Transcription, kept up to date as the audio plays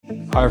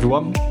Hi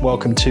everyone,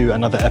 welcome to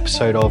another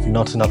episode of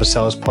Not Another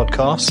Sales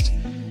Podcast.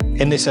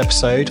 In this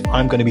episode,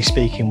 I'm going to be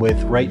speaking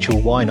with Rachel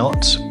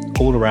Wynott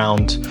all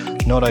around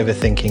not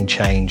overthinking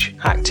change,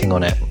 acting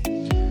on it.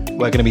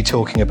 We're going to be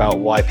talking about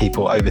why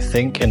people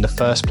overthink in the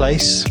first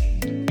place,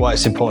 why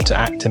it's important to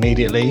act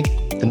immediately,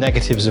 the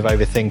negatives of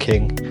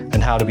overthinking,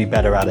 and how to be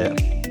better at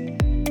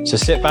it. So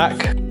sit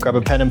back, grab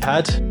a pen and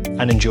pad,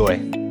 and enjoy.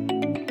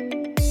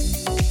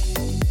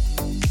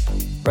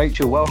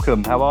 Rachel,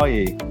 welcome. How are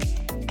you?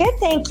 Good,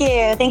 thank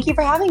you. Thank you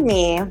for having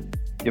me.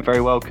 You're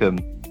very welcome.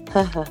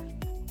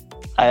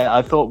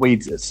 I thought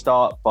we'd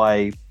start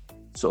by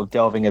sort of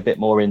delving a bit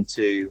more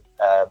into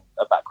a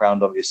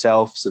background of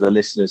yourself so the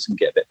listeners can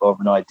get a bit more of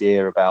an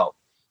idea about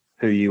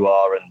who you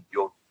are and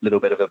your little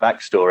bit of a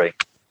backstory.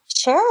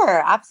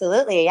 Sure,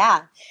 absolutely,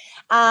 yeah.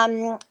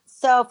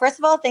 So first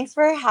of all, thanks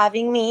for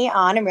having me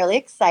on. I'm really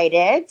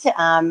excited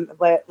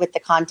with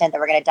the content that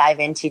we're going to dive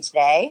into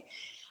today.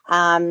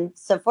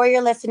 So for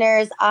your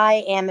listeners,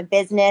 I am a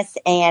business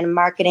and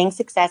marketing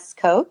success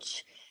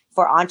coach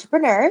for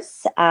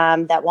entrepreneurs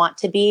that want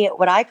to be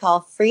what I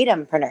call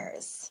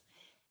freedompreneurs.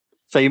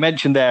 So you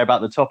mentioned there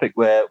about the topic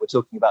we're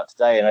talking about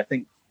today, and I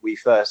think we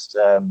first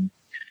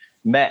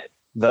met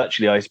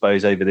virtually, I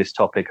suppose, over this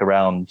topic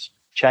around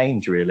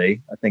change,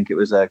 really. I think it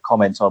was a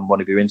comment on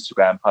one of your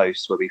Instagram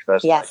posts where we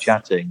first started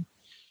chatting.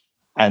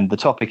 And the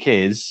topic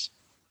is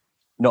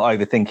not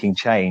overthinking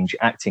change,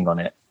 acting on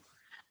it.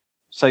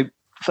 So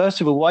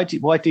first of all, why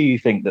do you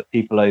think that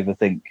people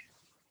overthink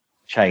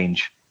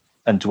change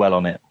and dwell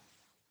on it?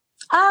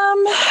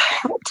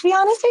 To be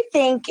honest, I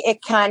think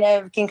it kind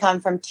of can come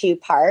from two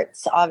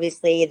parts.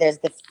 Obviously, there's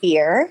the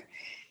fear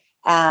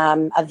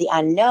of the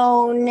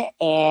unknown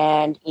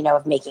and,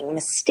 of making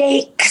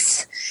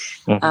mistakes.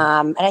 Mm-hmm.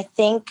 And I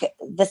think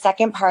the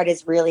second part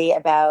is really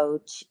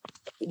about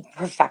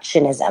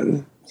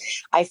perfectionism.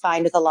 I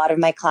find with a lot of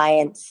my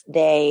clients,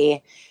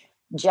 they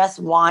just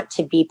want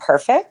to be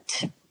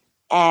perfect.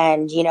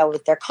 And,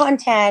 with their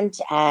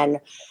content and,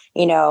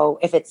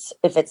 if it's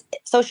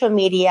social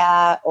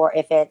media or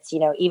if it's,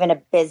 even a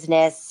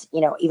business,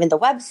 even the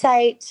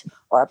website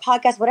or a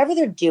podcast, whatever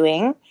they're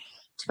doing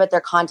to put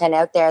their content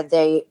out there,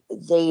 they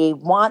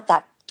want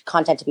that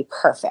content to be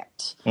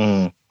perfect.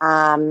 And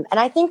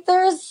I think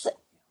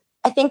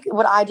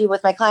what I do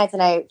with my clients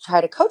and I try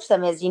to coach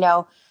them is,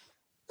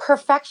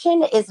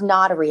 perfection is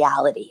not a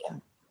reality.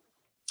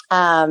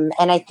 And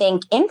I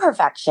think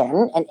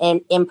imperfection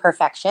and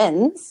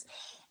imperfections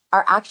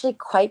are actually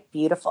quite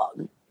beautiful.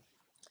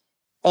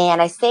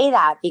 And I say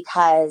that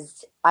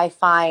because I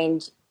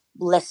find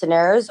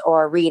listeners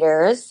or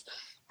readers,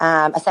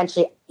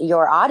 essentially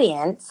your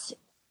audience,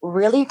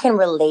 really can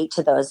relate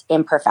to those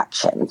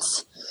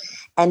imperfections.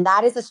 And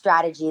that is a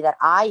strategy that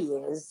I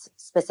use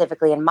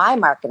specifically in my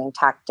marketing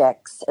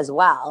tactics as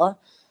well,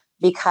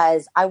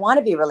 because I want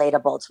to be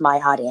relatable to my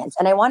audience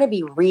and I want to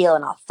be real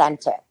and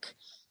authentic.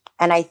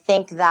 And I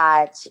think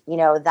that,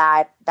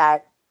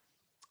 that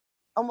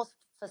almost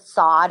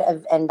facade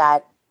of and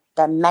that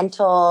the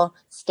mental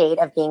state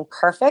of being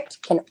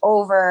perfect can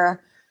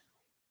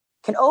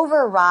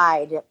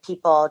override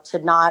people to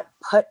not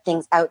put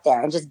things out there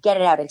and just get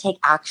it out and take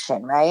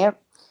action, right?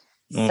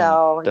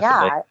 So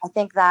definitely. I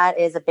think that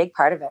is a big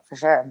part of it for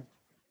sure.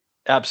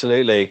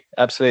 Absolutely.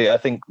 I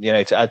think,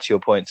 to add to your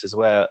points as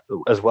well,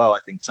 I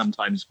think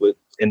sometimes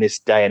in this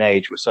day and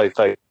age, we're so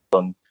focused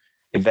on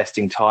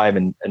investing time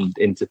and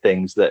into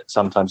things that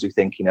sometimes we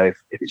think, if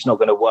it's not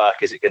going to work,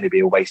 is it going to be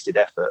a wasted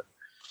effort?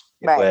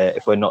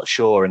 If we're not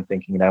sure and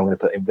thinking, I'm going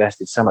to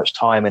invested so much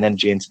time and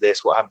energy into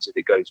this, what happens if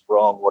it goes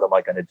wrong? What am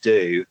I going to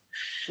do?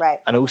 Right.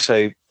 And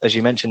also, as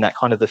you mentioned, that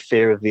kind of the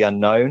fear of the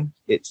unknown,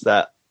 it's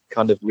that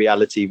kind of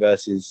reality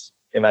versus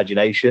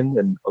imagination.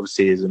 And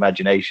obviously, as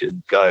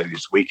imagination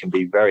goes, we can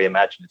be very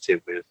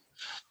imaginative with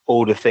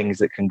all the things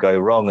that can go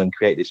wrong and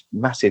create this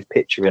massive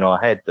picture in our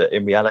head that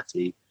in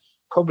reality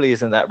probably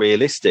isn't that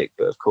realistic.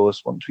 But of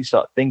course, once we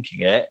start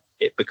thinking it,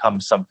 it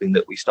becomes something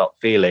that we start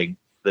feeling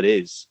that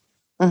is.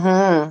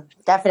 Mm-hmm.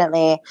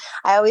 Definitely.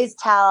 I always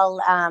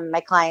tell my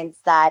clients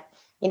that,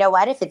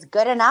 if it's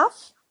good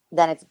enough,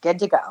 then it's good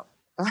to go.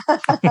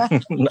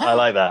 I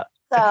like that.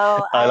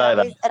 So I like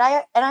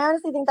that. And I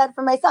honestly think that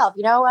for myself.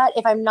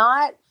 If I'm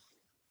not,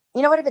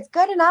 if it's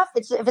good enough,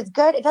 if it's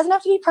good, it doesn't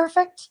have to be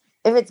perfect.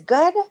 If it's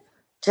good,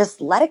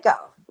 just let it go.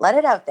 Let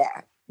it out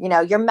there.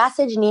 Your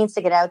message needs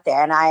to get out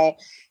there. And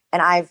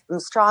I'm a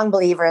strong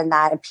believer in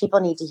that. And people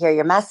need to hear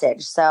your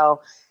message.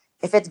 So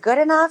if it's good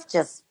enough,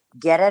 just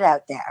get it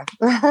out there.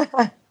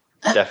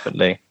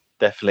 Definitely.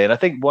 And I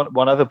think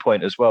one other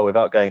point as well,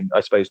 without going, I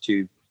suppose,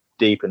 too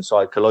deep and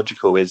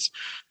psychological, is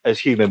as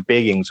human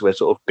beings, we're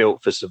sort of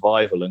built for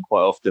survival, and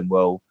quite often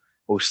we'll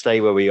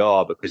stay where we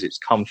are because it's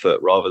comfort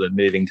rather than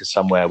moving to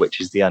somewhere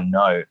which is the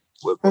unknown.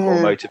 We're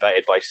more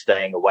motivated by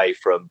staying away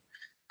from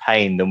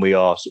pain than we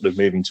are sort of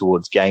moving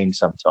towards gain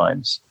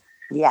sometimes.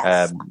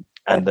 Yes.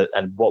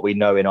 And what we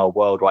know in our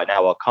world right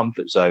now, our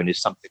comfort zone, is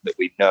something that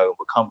we know and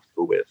we're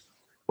comfortable with.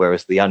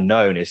 Whereas the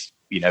unknown is,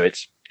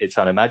 it's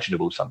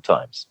unimaginable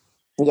sometimes.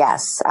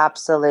 Yes,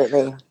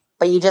 absolutely.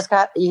 but you just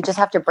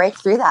have to break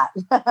through that.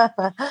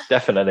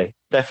 Definitely.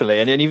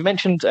 And you've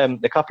mentioned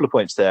a couple of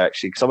points there,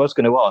 actually, because I was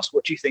going to ask,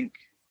 what do you think,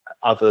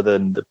 other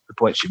than the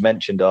points you've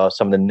mentioned, are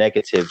some of the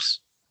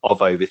negatives of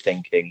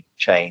overthinking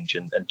change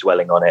and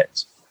dwelling on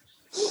it?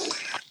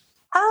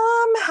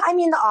 I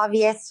mean, the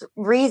obvious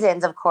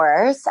reasons, of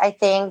course. I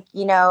think,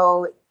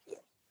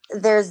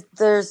 there's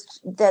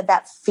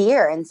that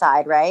fear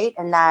inside, right?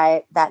 And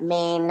that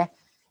main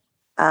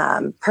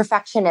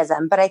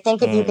perfectionism. But I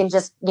think if you can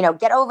just,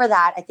 get over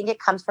that, I think it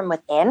comes from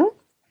within.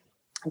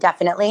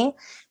 Definitely.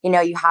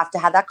 You have to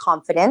have that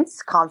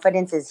confidence.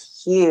 Confidence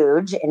is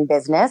huge in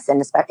business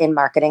and in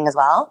marketing as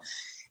well.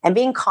 And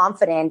being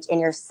confident in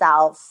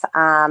yourself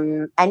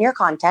and your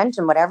content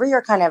and whatever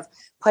you're kind of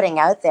putting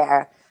out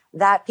there,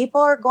 that people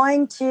are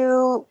going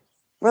to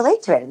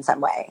relate to it in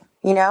some way.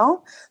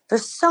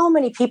 There's so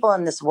many people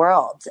in this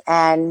world,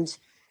 and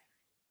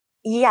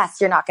yes,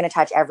 you're not going to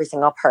touch every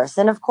single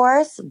person, of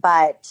course,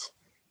 but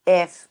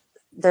if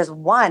there's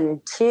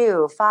 1,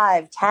 2,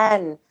 5,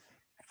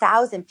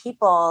 10,000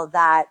 people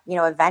that,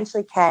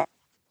 eventually can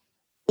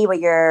see what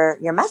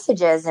your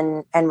message is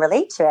and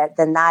relate to it,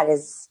 then that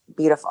is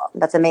beautiful.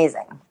 That's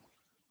amazing.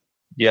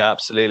 Yeah,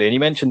 absolutely. And you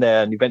mentioned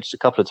a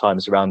couple of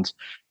times around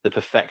the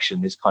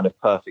perfection, this kind of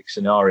perfect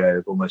scenario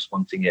of almost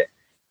wanting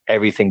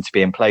everything to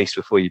be in place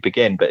before you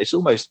begin. But it's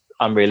almost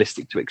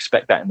unrealistic to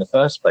expect that in the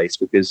first place,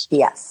 because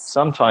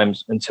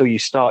sometimes until you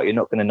start, you're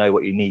not going to know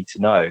what you need to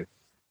know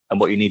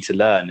and what you need to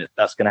learn.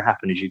 That's going to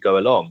happen as you go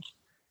along.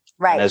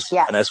 Right.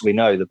 And as we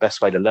know, the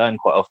best way to learn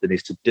quite often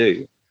is to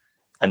do.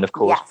 And of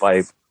course,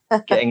 by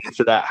getting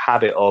into that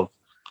habit of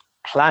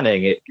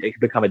planning, it can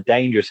become a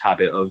dangerous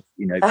habit of,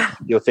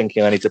 you're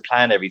thinking, I need to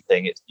plan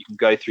everything. You can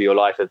go through your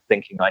life of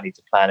thinking, I need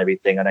to plan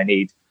everything and I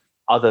need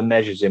other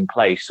measures in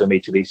place for me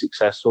to be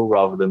successful,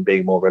 rather than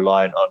being more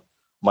reliant on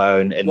my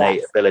own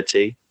innate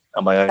ability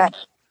and my own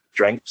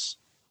strengths.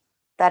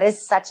 That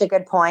is such a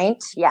good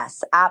point.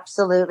 Yes,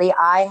 absolutely.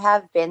 I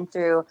have been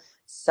through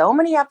so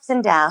many ups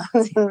and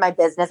downs in my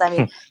business. I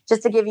mean,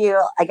 just to give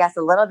you, I guess,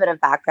 a little bit of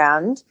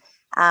background,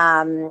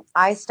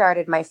 I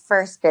started my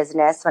first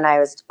business when I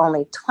was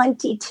only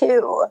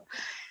 22.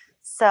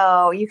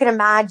 So you can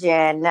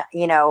imagine,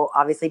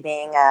 obviously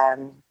being a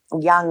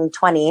young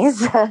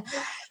 20s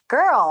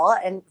girl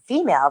and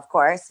female, of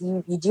course,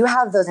 you do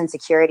have those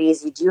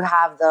insecurities. You do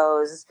have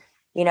those,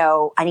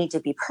 I need to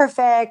be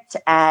perfect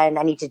and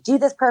I need to do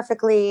this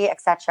perfectly,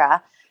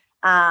 etc.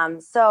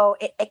 So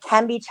it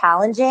can be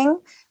challenging,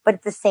 but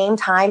at the same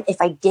time, if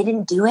I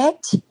didn't do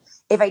it,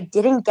 if I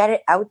didn't get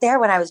it out there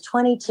when I was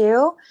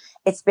 22,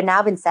 it's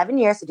now been 7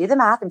 years to do the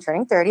math. I'm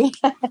turning 30.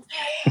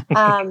 Then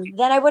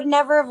I would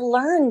never have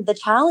learned the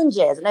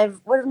challenges, and I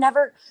would have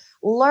never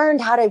learned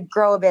how to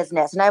grow a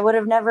business, and I would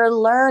have never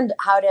learned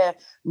how to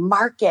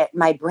market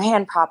my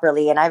brand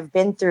properly. And I've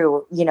been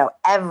through,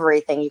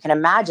 everything you can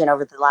imagine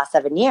over the last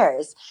 7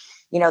 years,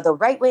 the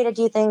right way to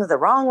do things, the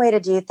wrong way to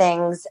do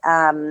things.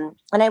 And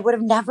I would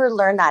have never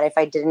learned that if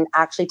I didn't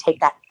actually take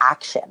that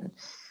action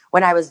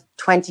when I was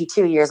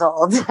 22 years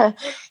old,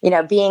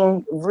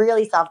 being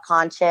really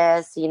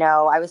self-conscious.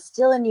 I was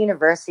still in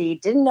university,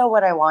 didn't know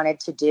what I wanted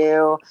to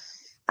do.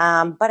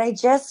 But I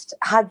just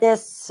had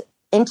this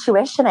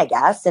intuition, I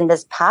guess, and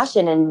this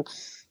passion and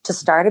to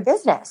start a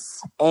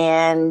business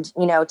and,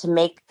 to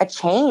make a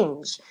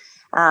change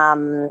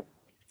in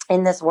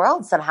this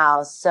world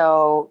somehow.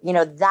 So,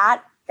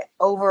 that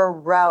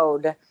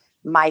overrode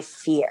my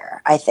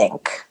fear, I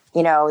think,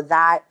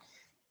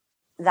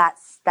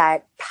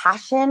 that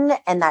passion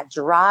and that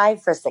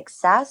drive for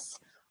success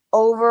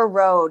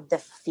overrode the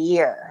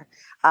fear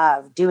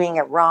of doing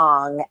it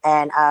wrong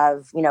and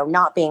of,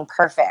 not being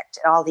perfect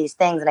and all these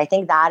things. And I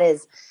think that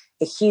is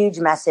a huge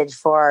message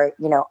for,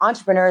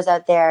 entrepreneurs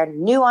out there,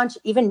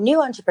 even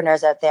new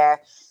entrepreneurs out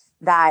there,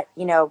 that,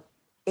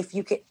 if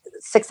you could,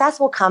 success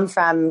will come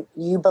from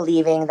you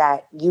believing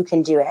that you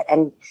can do it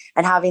and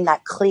having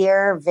that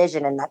clear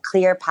vision and that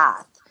clear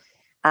path.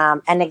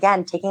 And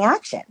again, taking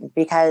action,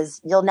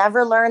 because you'll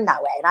never learn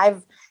that way.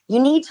 And you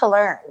need to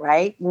learn,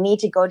 right? You need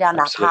to go down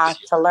that path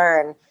to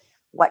learn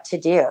what to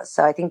do.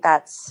 So I think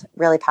that's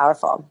really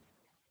powerful.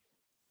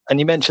 And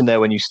you mentioned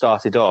there when you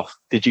started off,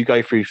 did you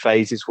go through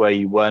phases where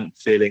you weren't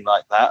feeling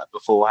like that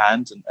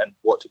beforehand? And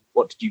what did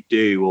you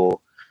do,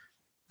 or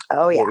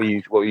what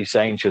were you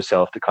saying to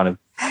yourself to kind of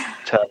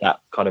turn that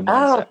kind of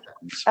mindset?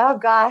 Oh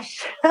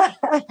gosh,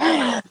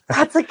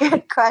 that's a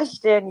good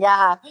question.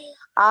 Yeah.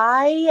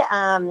 When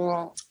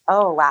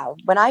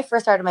I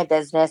first started my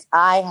business,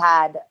 I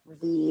had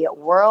the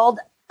world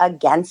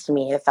against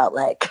me. It felt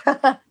like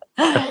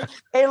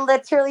it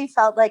literally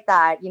felt like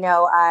that.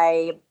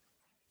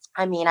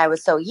 I mean, I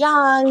was so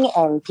young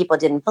and people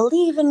didn't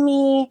believe in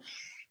me,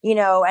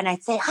 and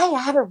I'd say, hey,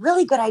 I have a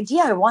really good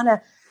idea. I want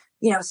to,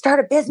 start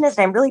a business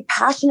and I'm really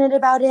passionate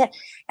about it.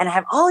 And I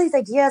have all these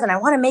ideas and I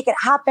want to make it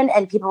happen.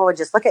 And people would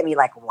just look at me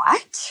like,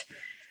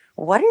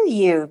 what are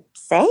you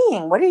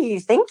saying? What are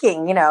you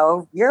thinking?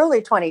 You're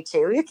only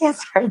 22. You can't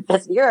start a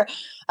business. You're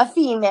a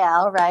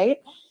female, right?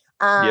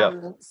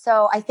 Yeah.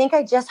 So I think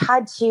I just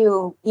had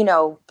to,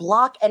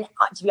 block. And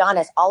to be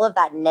honest, all of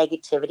that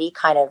negativity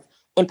kind of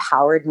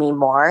empowered me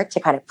more to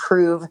kind of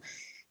prove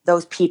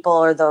those people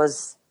or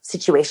those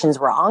situations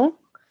wrong,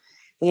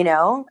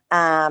 And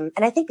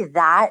I think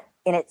that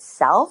in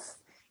itself,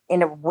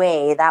 in a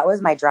way, that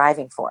was my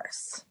driving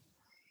force.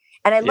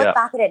 And I look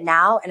back at it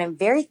now and I'm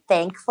very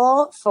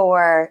thankful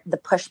for the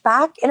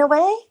pushback in a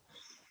way,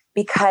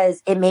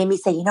 because it made me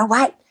say, you know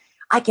what?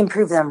 I can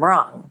prove them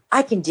wrong.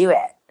 I can do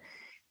it.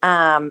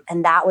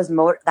 And that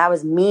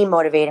was me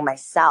motivating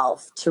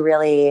myself to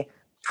really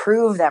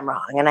prove them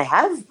wrong. And I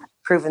have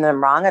proven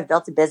them wrong. I've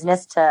built a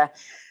business to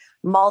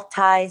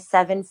multi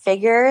 7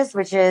 figures,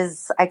 which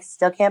is, I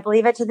still can't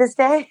believe it to this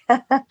day.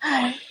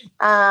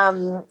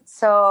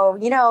 So,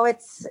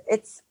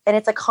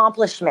 it's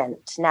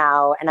accomplishment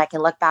now. And I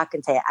can look back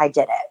and say, I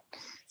did it.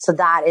 So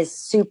that is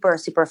super,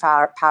 super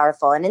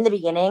powerful. And in the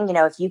beginning,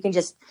 if you can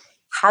just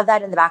have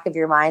that in the back of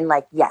your mind,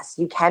 like, yes,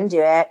 you can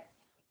do it.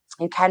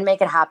 You can make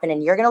it happen.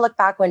 And you're going to look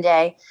back one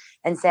day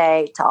and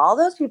say to all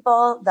those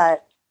people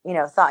that,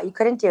 thought you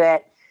couldn't do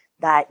it,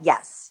 that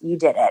yes, you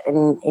did it.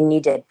 And you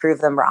did prove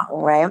them wrong.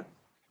 Right.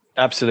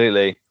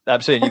 Absolutely.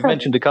 Absolutely. You've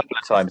mentioned a couple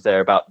of times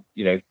there about,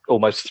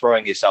 almost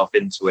throwing yourself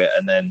into it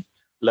and then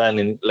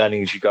learning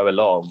as you go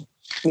along.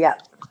 Yeah.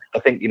 I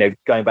think,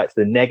 going back to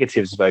the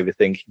negatives of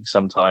overthinking,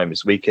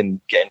 sometimes we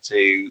can get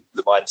into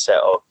the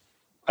mindset of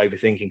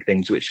overthinking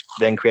things, which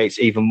then creates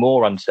even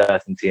more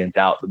uncertainty and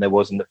doubt than there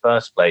was in the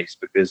first place.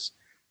 Because,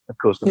 of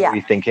course, the more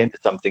you think into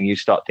something, you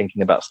start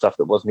thinking about stuff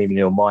that wasn't even in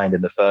your mind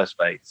in the first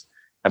place.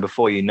 And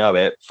before you know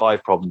it,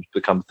 5 problems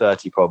become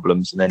 30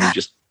 problems, and then you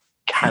just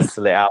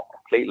cancel it out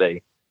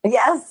completely.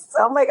 Yes.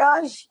 Oh my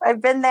gosh.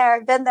 I've been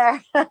there.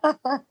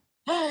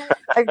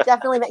 I've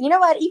definitely met,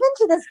 even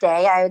to this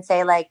day, I would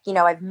say,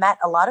 I've met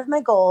a lot of my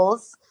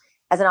goals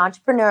as an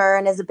entrepreneur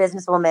and as a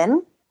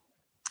businesswoman.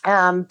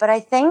 But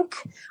I think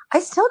I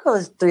still go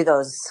through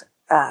those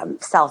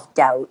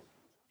self-doubt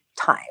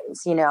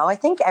times. I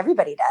think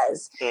everybody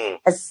does.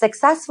 As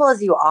successful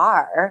as you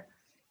are,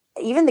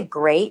 even the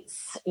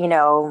greats,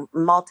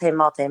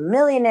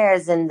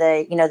 multi-millionaires and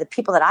the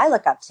people that I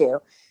look up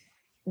to,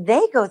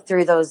 they go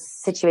through those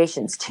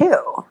situations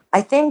too.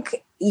 I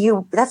think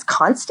that's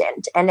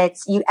constant. And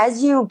it's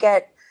as you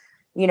get,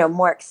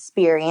 more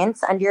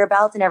experience under your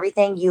belt and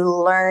everything, you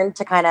learn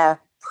to kind of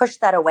push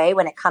that away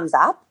when it comes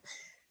up.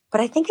 But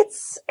I think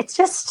it's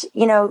just,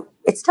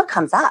 it still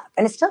comes up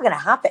and it's still going to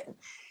happen.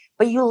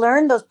 But you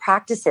learn those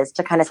practices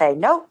to kind of say,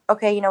 no,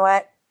 okay, you know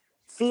what?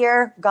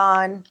 Fear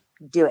gone,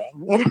 doing,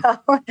 Yeah.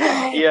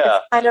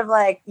 It's kind of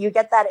like you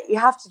get that. You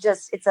have to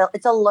just,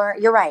 it's a learn.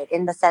 You're right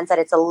in the sense that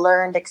it's a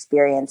learned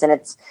experience and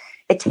it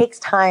takes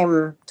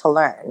time to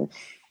learn.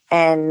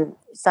 And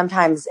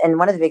sometimes, and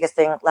one of the biggest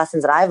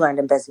lessons that I've learned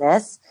in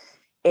business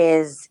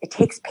is it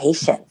takes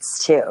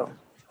patience too,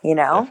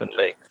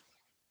 Definitely.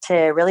 To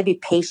really be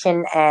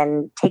patient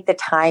and take the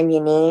time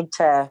you need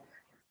to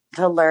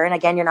learn.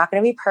 Again, you're not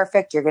going to be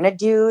perfect. You're going to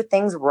do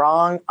things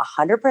wrong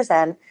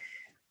 100%,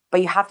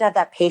 but you have to have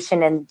that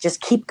patience and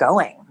just keep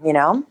going,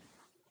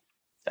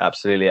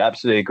 Absolutely.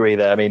 Absolutely agree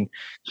there. I mean,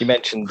 you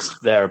mentioned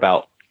there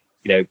about,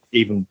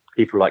 even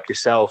people like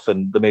yourself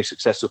and the most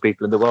successful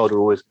people in the world are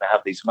always going to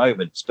have these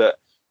moments. But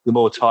the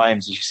more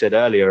times, as you said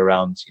earlier,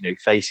 around,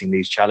 facing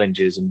these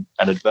challenges and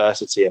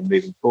adversity and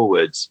moving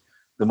forwards,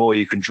 the more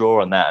you can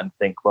draw on that and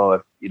think,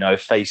 well,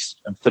 I've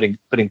faced, and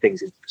putting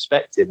things into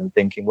perspective and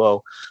thinking,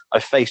 well,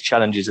 I've faced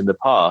challenges in the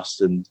past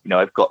and,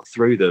 I've got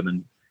through them,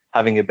 and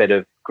having a bit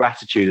of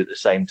gratitude at the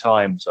same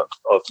time of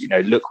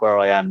look where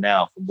I am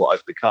now from what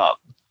I've become.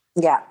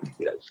 Yeah.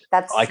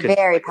 That's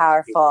very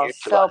powerful.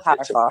 So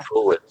powerful.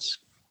 Forwards.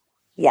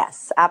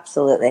 Yes,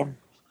 absolutely.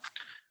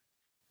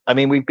 I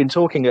mean, we've been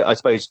talking, I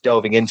suppose,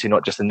 delving into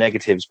not just the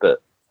negatives,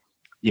 but,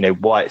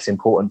 why it's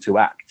important to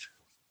act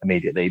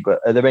immediately. But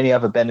are there any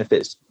other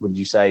benefits, would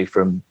you say,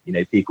 from,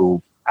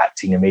 people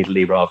acting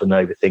immediately rather than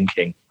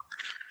overthinking?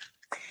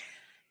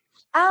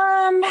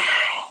 Yeah,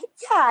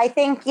 I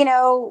think,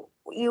 you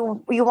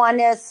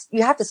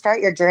have to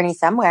start your journey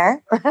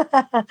somewhere,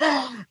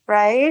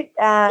 right?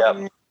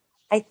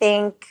 I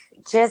think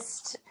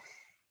just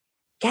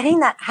getting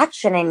that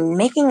action and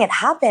making it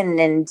happen.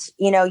 And,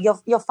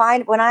 you'll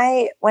find when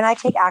I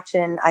take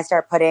action, I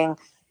start putting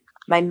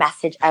my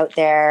message out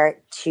there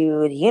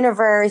to the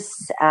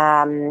universe,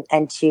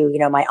 and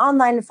to, my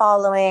online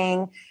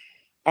following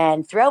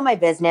and throughout my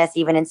business,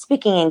 even in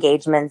speaking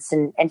engagements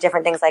and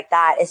different things like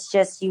that. It's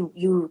just,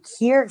 you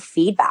hear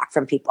feedback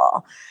from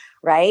people,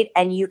 right?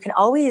 And you can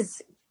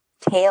always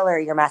tailor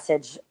your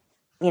message,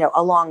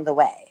 along the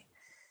way.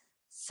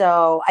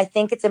 So I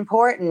think it's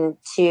important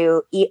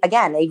to,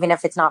 again, even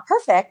if it's not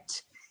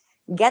perfect,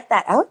 get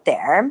that out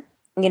there.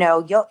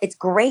 It's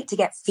great to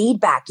get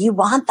feedback. You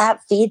want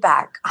that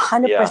feedback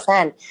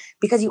 100%,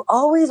 because you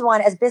always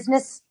want, as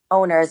business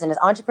owners and as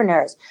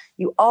entrepreneurs,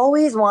 you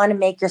always want to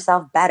make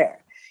yourself better.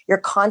 You're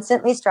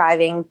constantly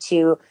striving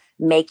to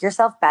make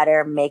yourself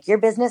better, make your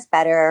business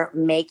better,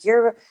 make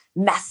your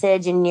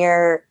message and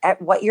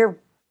what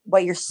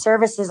your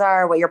services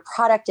are, what your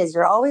product is.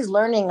 You're always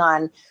learning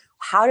on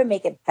how to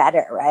make it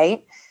better,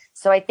 right?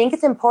 So I think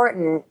it's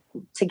important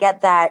to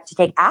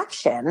take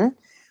action,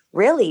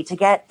 really, to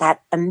get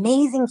that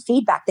amazing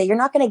feedback that you're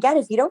not going to get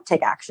if you don't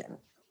take action.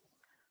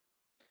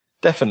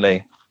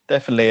 Definitely.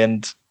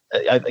 And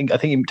I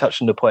think you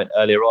touched on the point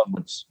earlier on.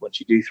 Once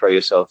you do throw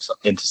yourself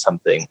into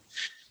something,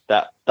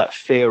 that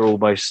fear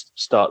almost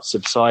starts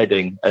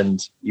subsiding,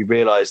 and you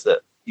realize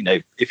that, you know,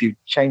 if you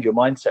change your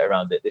mindset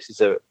around it, this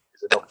is an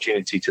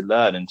opportunity to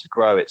learn and to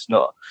grow. It's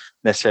not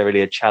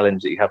necessarily a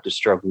challenge that you have to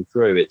struggle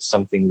through. It's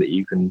something that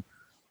you can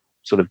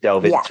sort of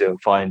delve into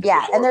and find.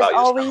 Yeah, and there's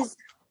always,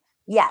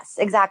 yes,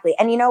 exactly.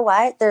 And you know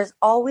what? There's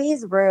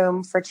always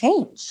room for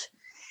change.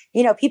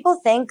 You know, people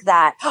think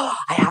that,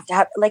 I have to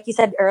have, like you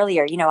said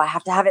earlier, you know, I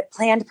have to have it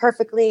planned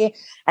perfectly.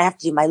 I have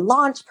to do my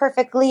launch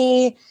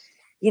perfectly.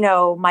 You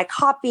know, my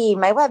copy,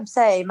 my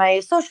website,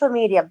 my social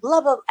media, blah,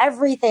 blah,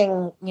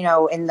 everything, you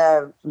know, in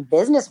the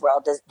business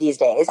world these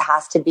days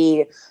has to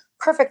be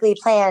perfectly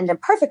planned and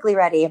perfectly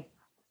ready.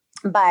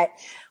 But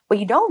what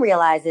you don't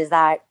realize is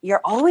that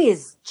you're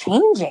always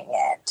changing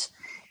it.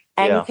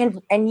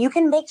 And you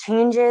can make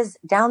changes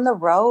down the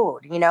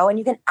road, you know, and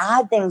you can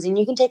add things and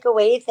you can take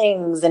away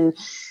things and,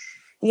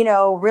 you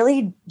know,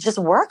 really just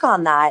work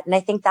on that. And I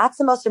think that's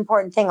the most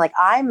important thing. Like,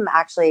 I'm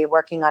actually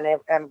working on it.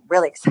 I'm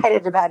really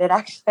excited about it.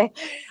 Actually,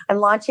 I'm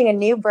launching a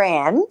new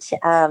brand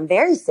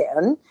very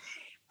soon.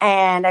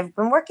 And I've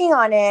been working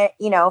on it,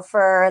 you know,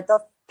 for the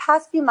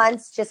past few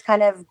months, just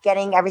kind of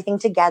getting everything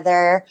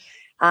together.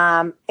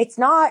 It's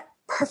not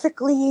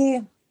perfect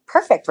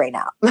right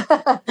now.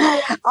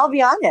 I'll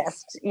be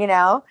honest, you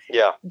know?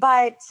 Yeah.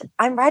 But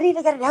I'm ready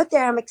to get it out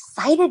there. I'm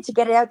excited to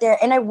get it out there.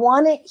 And I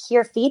want to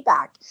hear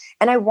feedback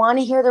and I want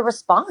to hear the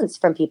response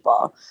from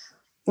people.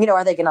 You know,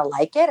 are they going to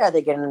like it? Are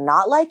they going to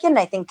not like it? And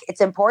I think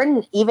it's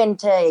important even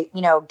to,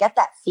 you know, get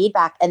that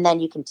feedback, and then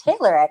you can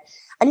tailor it,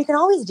 and you can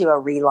always do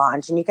a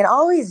relaunch, and you can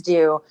always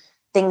do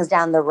things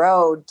down the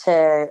road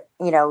to,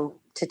 you know,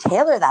 to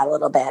tailor that a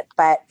little bit.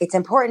 But it's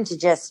important to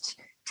just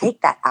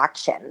take that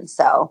action.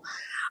 So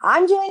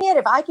I'm doing it.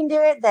 If I can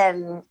do it,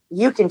 then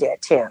you can do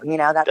it too. You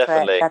know, that's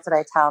what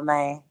I tell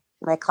my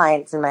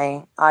clients and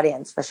my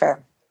audience, for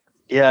sure.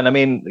 Yeah. And I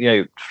mean, you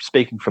know,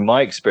 speaking from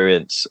my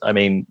experience, I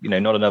mean, you know,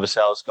 not another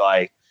sales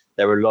guy.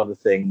 There were a lot of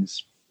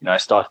things, you know, I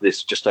started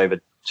this just over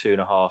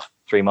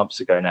 2.5-3 months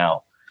ago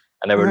now.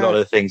 And there were a lot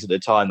of things at the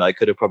time that I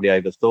could have probably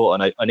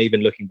overthought. And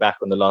even looking back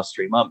on the last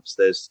 3 months,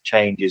 there's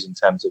changes in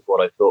terms of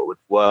what I thought would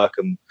work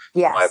and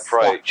my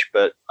approach.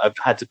 But I've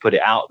had to put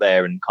it out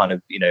there and kind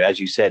of, you know, as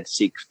you said,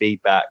 seek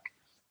feedback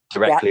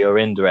directly or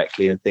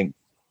indirectly, and think,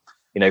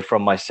 you know,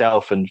 from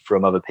myself and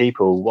from other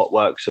people, what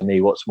works for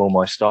me, what's more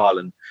my style.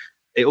 And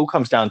it all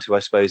comes down to, I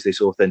suppose, this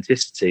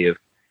authenticity of,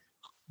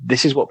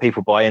 this is what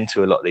people buy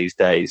into a lot these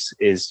days,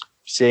 is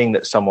seeing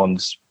that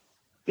someone's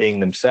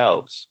being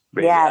themselves.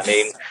 Really. Yes. I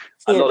mean,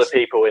 a lot of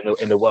people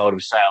in the world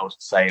of sales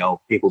say,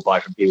 oh, people buy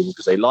from people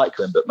because they like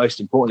them, but most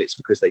importantly, it's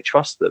because they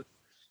trust them.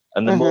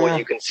 And the more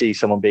you can see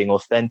someone being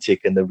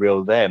authentic and the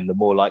real them, the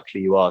more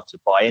likely you are to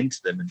buy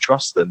into them and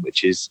trust them,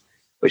 which is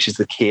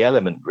the key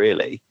element,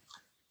 really.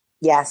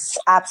 Yes,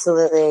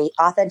 absolutely.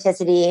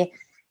 Authenticity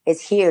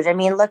is huge. I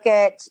mean, look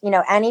at, you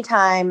know,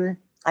 anytime,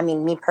 I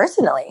mean, me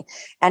personally,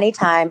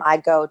 anytime I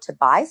go to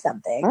buy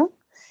something,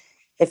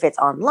 if it's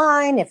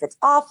online, if it's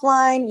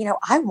offline, you know,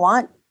 I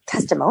want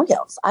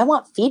testimonials. I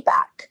want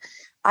feedback.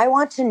 I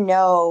want to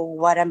know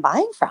what I'm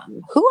buying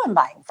from, who I'm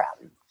buying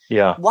from,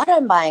 what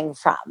I'm buying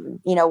from,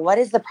 you know, what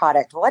is the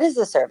product? What is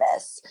the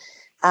service?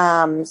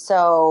 And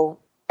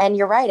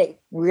you're right. It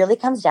really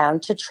comes down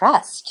to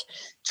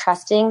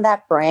trusting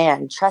that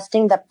brand,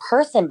 trusting the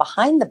person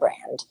behind the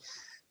brand,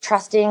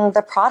 trusting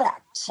the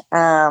product,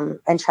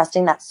 and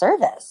trusting that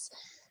service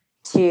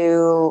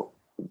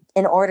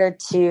in order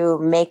to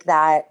make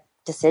that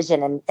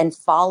decision and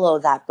follow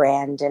that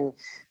brand. And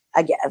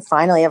again,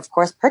 finally, of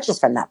course, purchase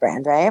from that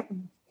brand, right?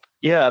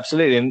 Yeah,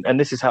 absolutely. And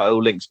this is how it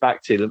all links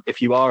back to,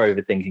 if you are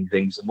overthinking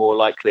things, the more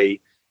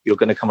likely you're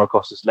going to come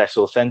across as less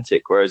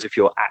authentic. Whereas if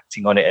you're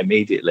acting on it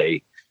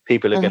immediately,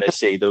 people are going to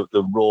see the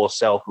raw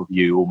self of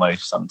you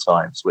almost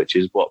sometimes, which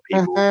is what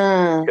people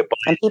can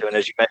buy into. And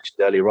as you mentioned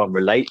earlier on,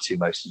 relate to,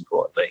 most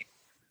importantly.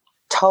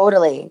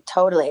 Totally.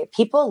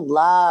 People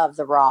love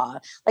the raw.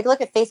 Like, look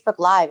at Facebook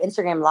Live,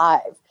 Instagram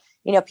Live.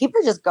 You know,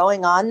 people are just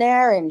going on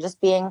there and just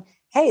being,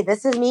 hey,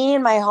 this is me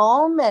in my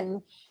home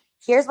and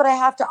here's what I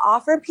have to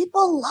offer.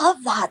 People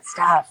love that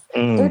stuff.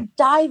 They're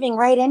diving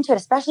right into it,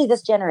 especially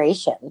this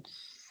generation.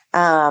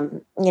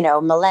 You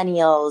know,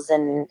 millennials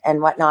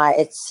and whatnot.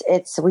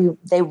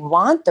 They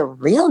want the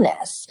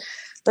realness.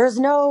 There's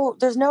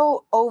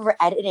no over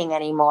editing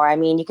anymore. I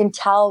mean, you can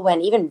tell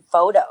when even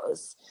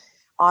photos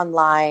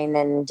online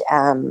and,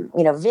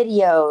 you know,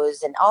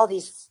 videos and all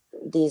these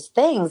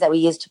things that we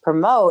use to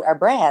promote our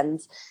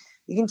brands,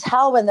 you can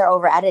tell when they're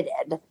over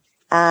edited.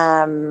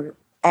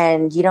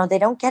 And, you know, they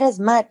don't get as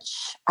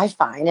much, I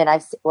find,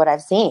 and what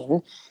I've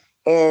seen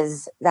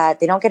is that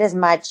they don't get as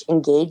much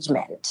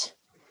engagement.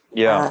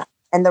 Yeah.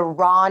 And the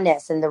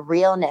rawness and the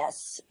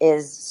realness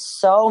is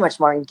so much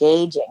more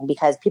engaging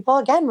because people,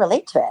 again,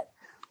 relate to it.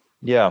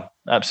 Yeah,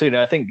 absolutely.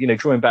 I think,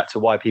 drawing back to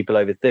why people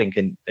overthink,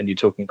 and you're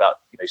talking about,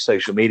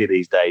 social media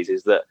these days,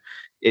 is that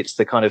it's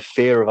the kind of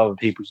fear of other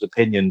people's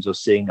opinions, or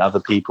seeing other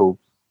people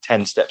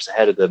 10 steps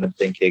ahead of them and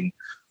thinking,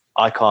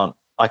 I can't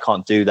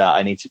do that.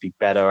 I need to be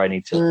better. I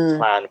need to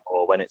plan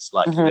more, when it's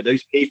like,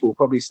 those people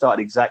probably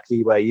started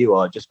exactly where you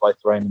are, just by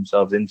throwing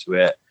themselves into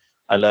it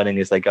and learning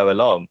as they go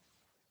along.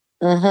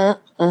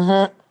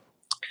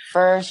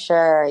 For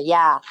sure.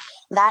 Yeah.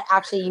 That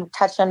actually, you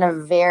touched on a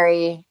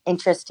very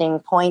interesting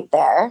point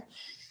there.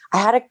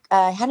 I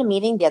had a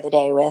meeting the other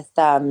day with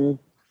a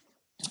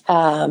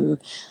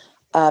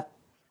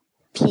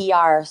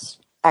PR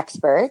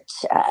expert,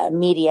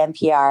 media and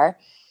PR,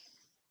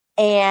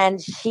 and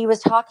she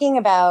was talking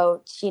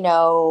about,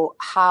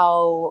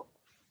 how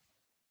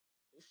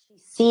she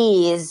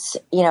sees,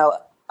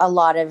 a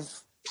lot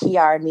of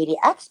PR and media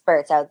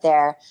experts out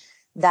there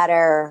that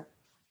are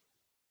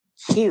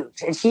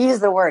huge. And she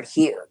used the word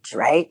huge,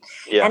 right?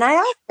 Yeah. And I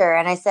asked her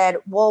and I said,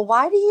 well,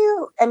 how do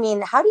you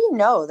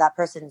know that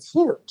person's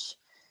huge?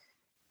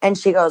 And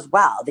she goes,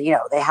 well, they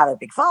have a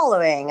big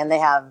following and they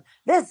have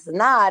this and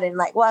that. And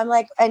like, well, I'm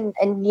like, and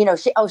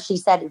she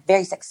said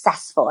very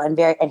successful and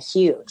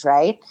huge,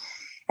 right?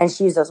 And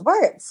she used those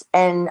words.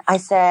 And I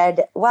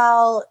said,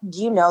 well,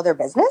 do you know their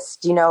business?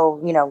 Do you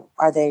know,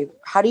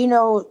 how do you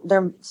know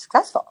they're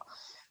successful?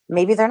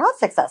 Maybe they're not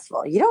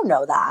successful. You don't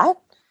know that,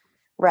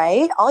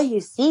 right? All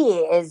you see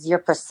is your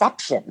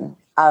perception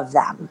of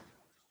them.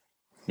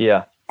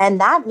 Yeah. And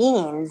that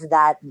means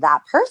that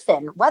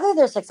person, whether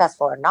they're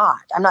successful or not,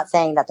 I'm not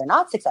saying that they're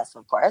not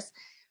successful, of course,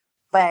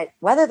 but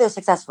whether they're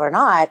successful or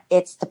not,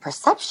 it's the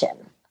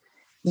perception.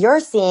 You're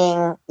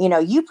seeing,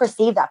 you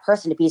perceive that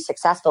person to be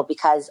successful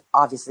because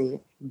obviously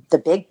the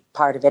big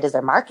part of it is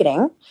their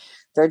marketing.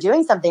 They're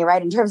doing something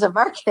right in terms of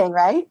marketing,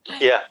 right?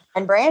 Yeah.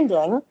 And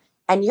branding.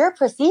 And you're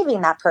perceiving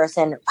that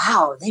person,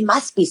 wow, they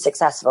must be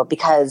successful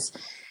because,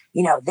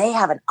 they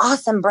have an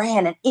awesome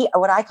brand and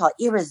what I call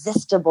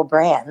irresistible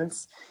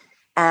brands.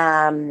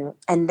 And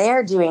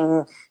they're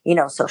doing,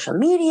 social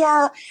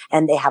media,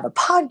 and they have a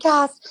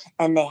podcast,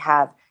 and they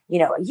have, a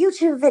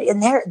YouTube video,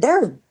 and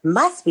they're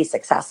must be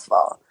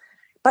successful.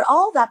 But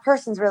all that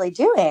person's really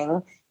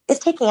doing is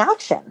taking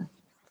action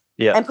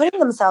and putting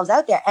themselves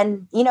out there.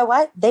 And you know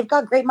what? They've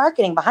got great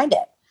marketing behind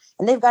it,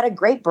 and they've got a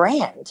great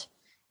brand.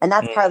 And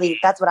that's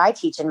that's what I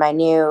teach in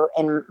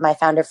my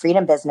Founder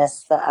Freedom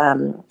business that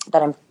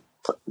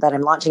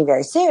I'm launching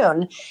very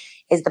soon,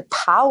 is the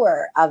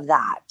power of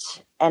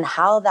that and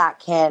how that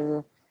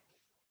can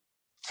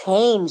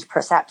change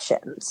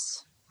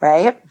perceptions,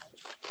 right?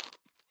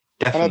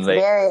 Definitely.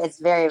 And it's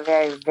very,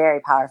 very, very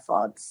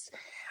powerful.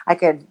 I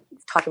could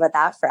talk about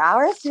that for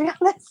hours, to be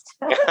honest.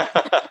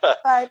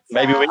 But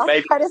maybe I'll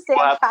try to stay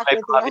on track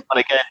with you.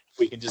 Again,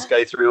 we can just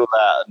go through all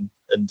that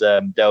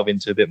and delve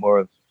into a bit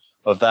more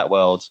of that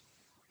world.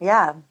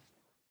 Yeah.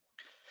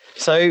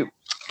 So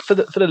for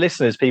the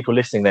listeners, people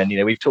listening, then,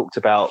 we've talked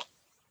about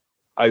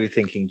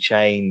overthinking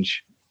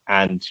change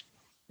and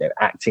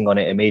acting on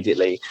it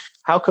immediately.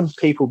 How can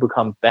people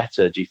become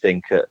better, do you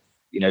think, at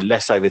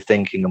less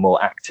overthinking and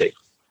more acting?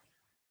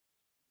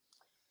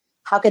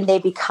 How can they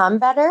become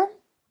better?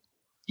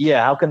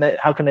 Yeah, how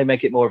can they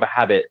make it more of a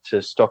habit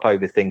to stop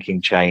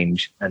overthinking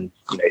change and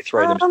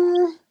throw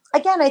them?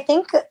 Again, I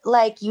think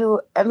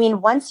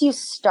once you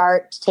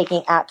start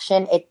taking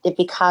action, it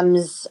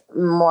becomes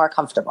more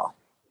comfortable.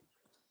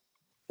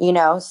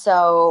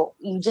 So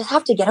you just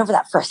have to get over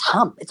that first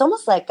hump. It's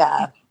almost like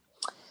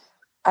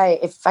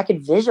if I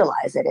could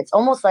visualize it, it's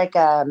almost like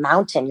a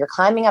mountain. You're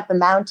climbing up a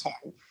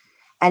mountain,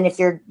 and if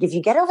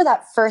you get over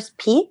that first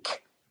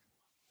peak,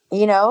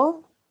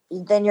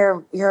 then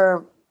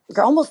you're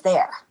almost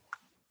there.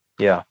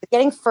 Yeah. You're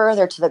getting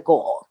further to the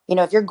goal.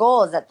 If your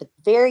goal is at the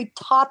very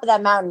top of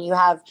that mountain, you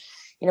have,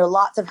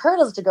 lots of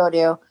hurdles to go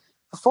to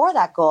before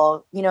that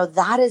goal.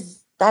 That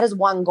is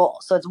one goal.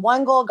 So it's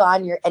one goal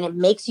gone, and it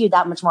makes you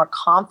that much more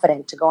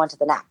confident to go on to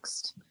the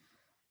next.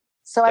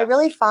 So I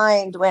really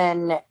find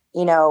when,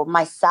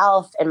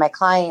 myself and my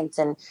clients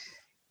and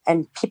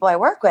people I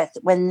work with,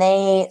 when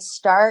they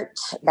start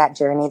that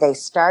journey, they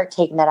start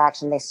taking that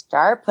action, they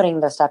start putting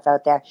their stuff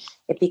out there,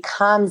 it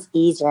becomes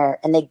easier,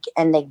 and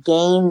they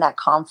gain that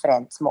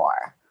confidence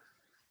more.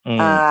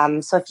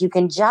 So if you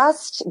can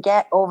just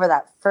get over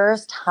that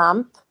first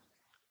hump,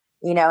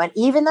 and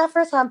even that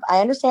first hump,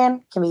 I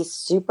understand, can be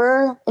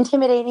super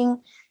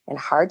intimidating and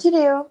hard to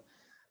do,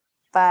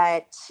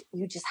 but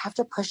you just have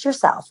to push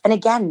yourself. And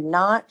again,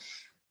 not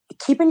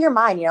keep in your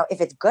mind, if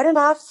it's good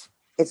enough,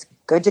 it's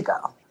good to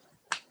go.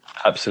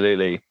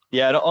 Absolutely.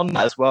 Yeah. And on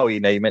that as well,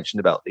 you mentioned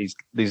about these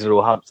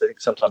little humps. I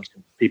think sometimes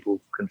people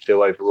can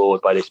feel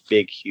overawed by this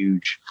big,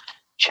 huge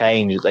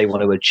change that they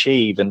want to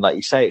achieve. And like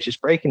you say, it's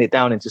just breaking it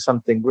down into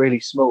something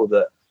really small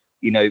that,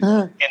 in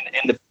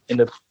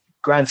the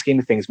grand scheme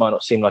of things might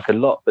not seem like a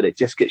lot, but it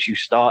just gets you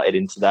started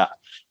into that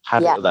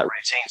habit of that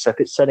routine. So if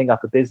it's setting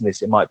up a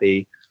business, it might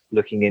be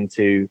looking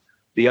into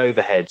the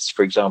overheads,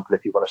 for example,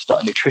 if you want to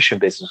start a nutrition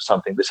business or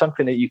something, but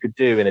something that you could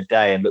do in a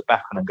day and look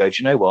back on and go, do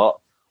you know what?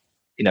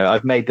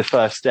 I've made the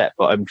first step,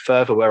 but I'm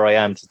further where I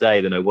am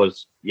today than I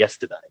was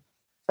yesterday.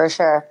 For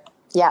sure.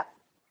 Yeah.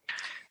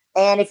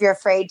 And if you're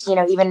afraid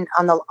to, even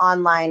on the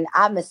online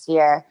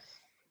atmosphere,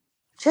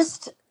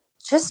 just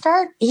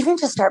start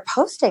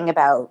posting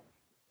about,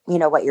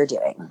 what you're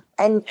doing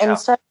and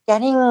start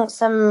getting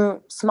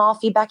some small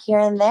feedback here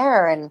and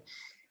there. And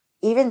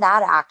even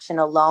that action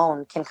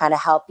alone can kind of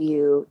help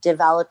you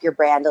develop your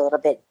brand a little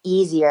bit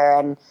easier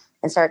and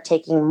start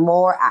taking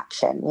more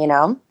action,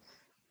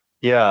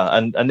 Yeah.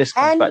 And this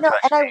comes back to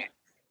actually...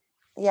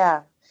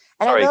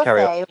 And I will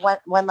say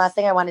one last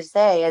thing I wanted to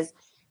say is,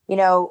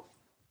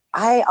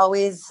 I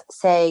always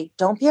say,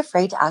 don't be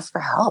afraid to ask for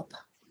help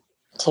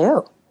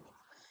too.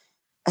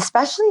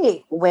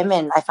 Especially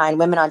women. I find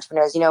women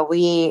entrepreneurs,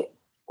 we,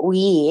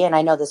 and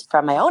I know this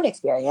from my own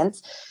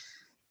experience,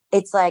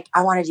 it's like,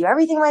 I want to do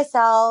everything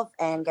myself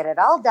and get it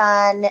all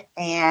done.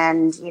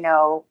 And,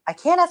 I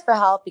can't ask for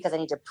help because I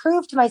need to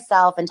prove to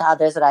myself and to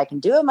others that I can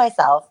do it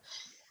myself.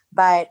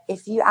 But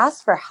if you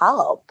ask for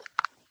help,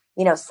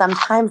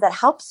 sometimes that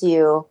helps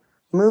you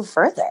move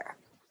further.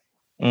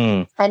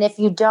 And if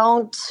you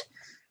don't,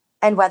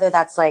 and whether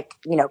that's like,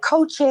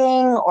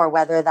 coaching or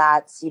whether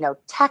that's,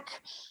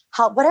 tech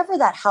help, whatever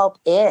that help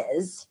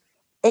is,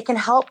 it can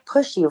help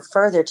push you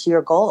further to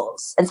your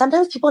goals. And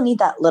sometimes people need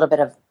that little bit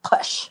of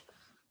push,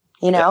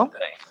 Definitely.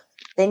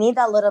 They need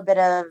that little bit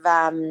of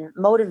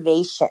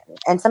motivation.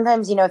 And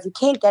sometimes, if you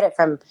can't get it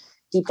from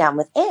deep down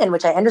within,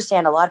 which I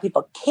understand a lot of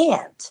people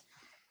can't,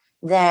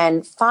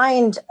 then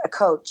find a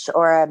coach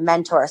or a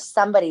mentor,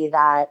 somebody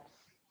that,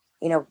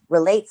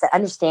 relates, that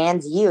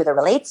understands you, that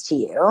relates to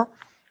you,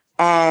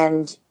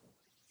 and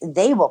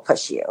they will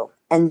push you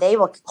and they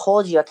will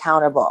hold you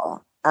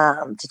accountable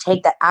to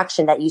take that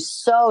action that you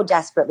so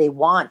desperately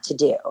want to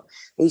do,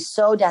 that you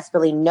so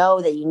desperately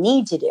know that you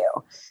need to do.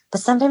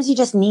 But sometimes you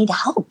just need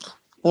help,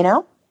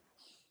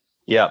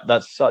 Yeah,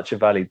 that's such a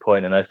valid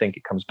point. And I think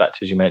it comes back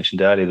to, as you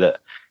mentioned earlier, that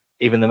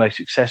even the most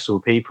successful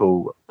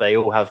people, they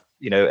all have,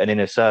 an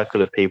inner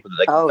circle of people that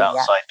they can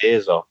bounce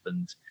ideas off,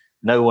 and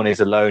no one is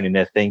alone in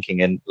their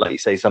thinking. And like you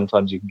say,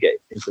 sometimes you can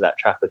get into that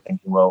trap of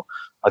thinking, well,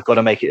 I've got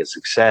to make it a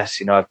success.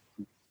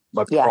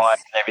 My pride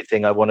and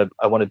everything. I want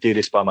to do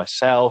this by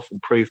myself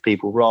and prove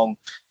people wrong.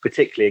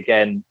 Particularly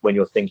again, when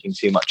you're thinking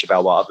too much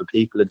about what other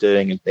people are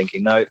doing and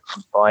thinking, no,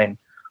 I'm fine.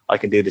 I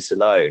can do this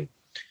alone.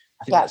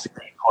 I think that's a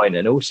key point.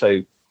 And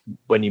also,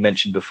 when you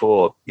mentioned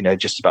before,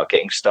 just about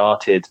getting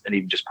started and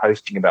even just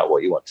posting about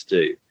what you want to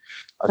do.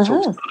 I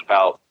talked a lot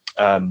about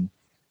a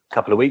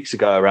couple of weeks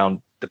ago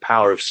around the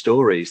power of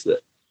stories,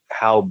 that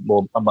how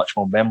much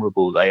more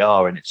memorable they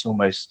are. And it's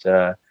almost,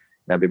 I've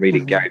been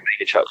reading Gary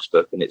Vaynerchuk's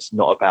book, and it's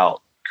not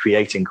about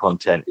creating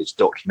content, it's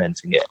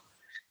documenting it.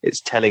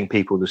 It's telling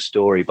people the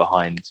story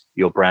behind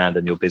your brand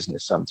and your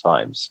business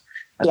sometimes.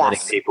 And letting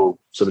people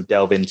sort of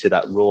delve into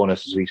that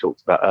rawness, as we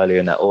talked about earlier,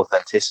 and that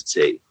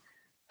authenticity.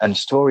 And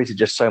stories are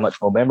just so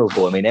much more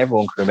memorable. I mean,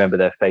 everyone can remember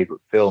their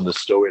favorite film, the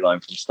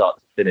storyline from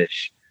start to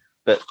finish.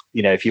 But,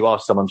 if you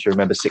ask someone to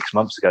remember 6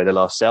 months ago, their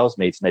last sales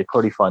meeting, they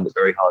probably find it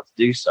very hard to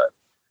do so.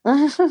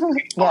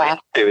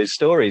 Is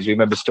stories. We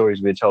remember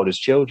stories we were told as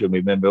children. We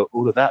remember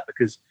all of that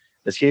because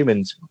as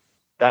humans,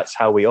 that's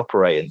how we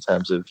operate in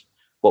terms of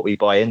what we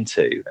buy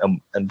into.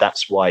 And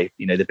that's why,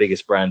 the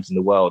biggest brands in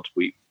the world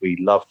we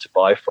love to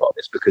buy from.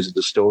 It's because of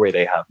the story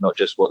they have, not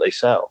just what they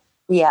sell.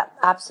 Yeah,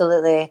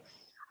 absolutely.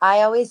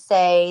 I always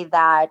say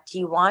that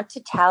you want to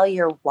tell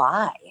your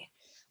why.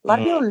 A lot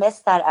of people miss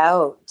that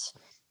out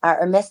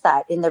or miss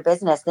that in their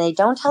business. And they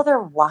don't tell their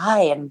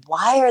why. And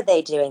why are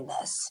they doing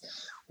this?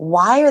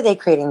 Why are they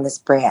creating this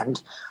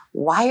brand?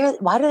 Why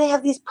do they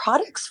have these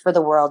products for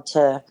the world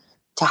to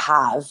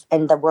have,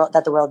 and the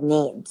world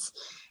needs?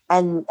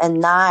 And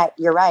that,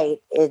 you're right,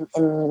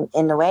 in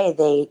a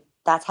way,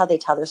 that's how they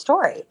tell their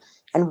story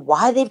and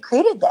why they've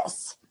created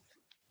this,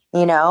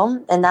 and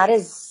that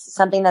is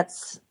something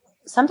that's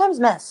sometimes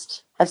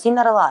missed. I've seen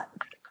that a lot.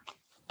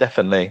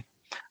 Definitely.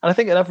 And I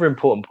think another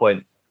important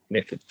point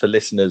for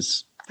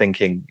listeners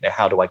thinking,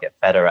 how do I get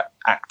better at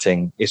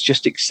acting, is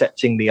just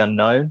accepting the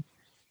unknown.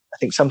 I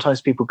think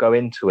sometimes people go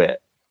into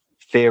it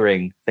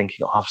fearing,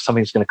 thinking,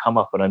 something's going to come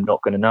up and I'm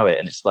not going to know it.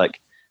 And it's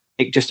like,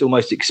 just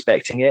almost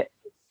expecting it.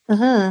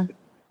 Mm-hmm.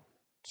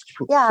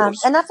 Yeah,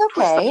 and that's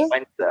okay.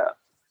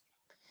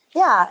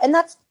 Yeah, and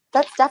that's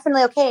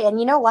definitely okay. And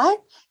you know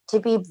what? To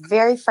be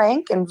very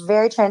frank and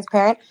very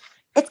transparent,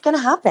 it's going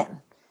to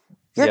happen.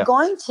 You're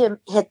going to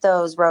hit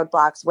those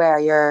roadblocks where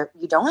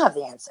you don't have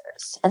the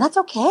answers, and that's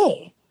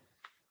okay.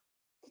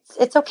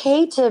 It's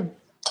okay to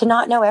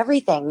not know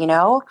everything.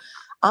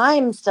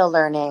 I'm still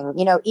learning.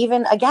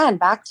 Even again,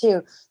 back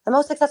to the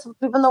most successful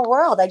people in the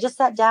world. I just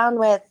sat down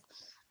with,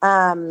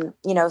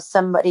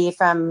 somebody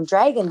from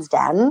Dragon's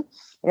Den,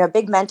 a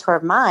big mentor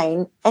of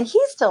mine, and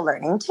he's still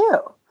learning too.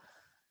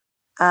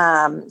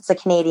 It's a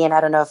Canadian.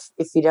 I don't know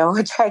if you know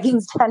what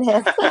Dragon's Den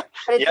is, but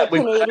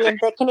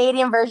it's the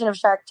Canadian version of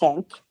Shark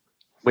Tank.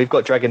 We've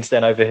got Dragon's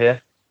Den over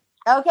here.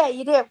 Okay,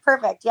 you do.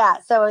 Perfect. Yeah.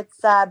 So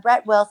it's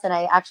Brett Wilson.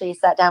 I actually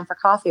sat down for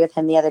coffee with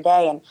him the other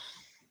day, and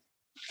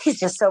he's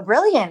just so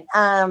brilliant.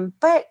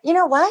 But you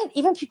know what?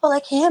 Even people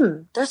like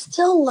him, they're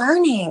still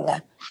learning.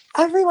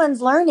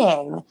 Everyone's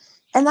learning.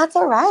 And that's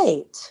all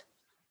right,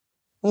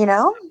 you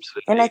know?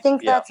 Absolutely. And I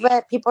think that's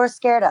what people are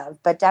scared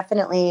of, but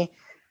definitely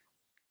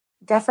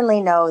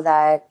know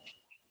that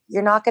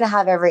you're not going to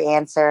have every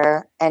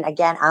answer. And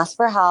again, ask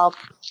for help.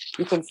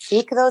 You can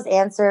seek those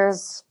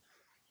answers,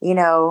 you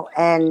know,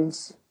 and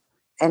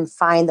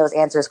find those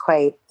answers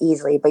quite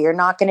easily, but you're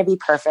not going to be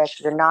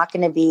perfect. You're not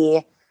going to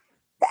be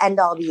the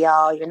end all be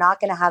all. You're not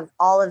going to have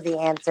all of the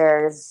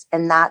answers,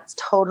 and that's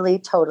totally,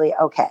 totally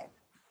okay.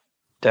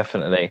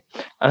 Definitely.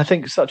 And I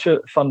think such a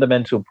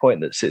fundamental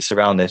point that sits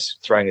around this,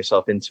 throwing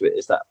yourself into it,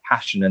 is that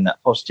passion and that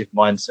positive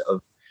mindset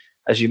of,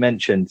 as you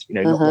mentioned, you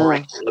know, not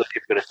worrying what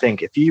people are going to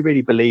think. If you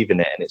really believe in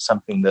it and it's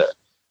something that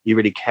you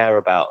really care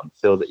about and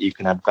feel that you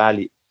can add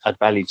value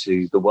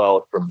to the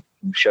world from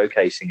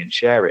showcasing and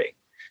sharing,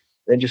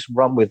 then just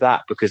run with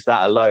that, because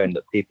that alone,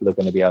 that people are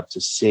going to be able to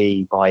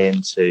see, buy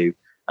into,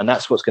 and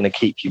that's what's going to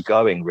keep you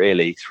going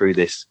really through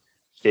this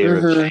fear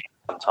of change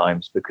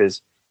sometimes.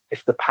 Because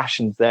if the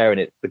passion's there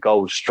and the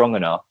goal's strong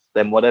enough,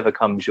 then whatever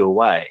comes your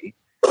way,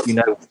 you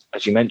know,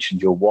 as you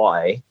mentioned, your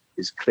why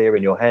is clear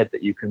in your head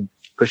that you can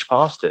push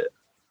past it.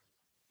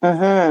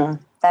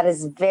 That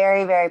is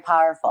very, very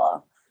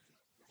powerful.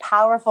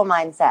 Powerful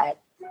mindset.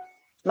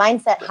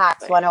 Mindset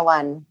hacks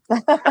 101.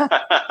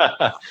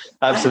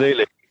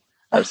 Absolutely.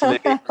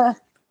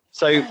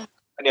 So, you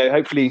know,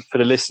 hopefully for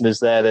the listeners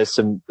there's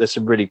some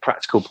really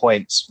practical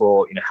points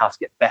for, you know, how to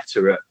get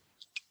better at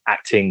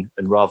acting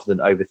and rather than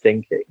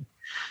overthinking.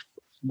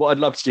 What I'd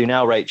love to do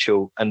now,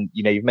 Rachel, and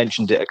you know, you've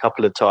mentioned it a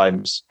couple of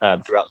times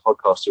throughout the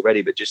podcast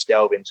already, but just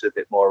delve into a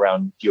bit more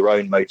around your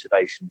own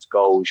motivations,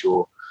 goals,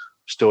 your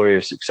story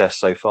of success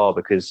so far,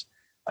 because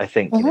I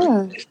think you know,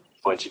 from this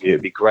point of view,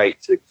 it'd be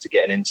great to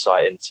get an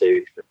insight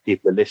into, if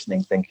people are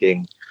listening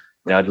thinking,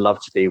 you know, I'd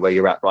love to be where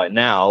you're at right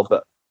now,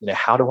 but you know,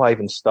 how do I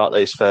even start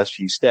those first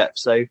few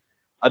steps? So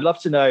I'd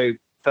love to know,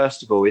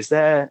 first of all, is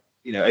there,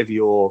 you know, over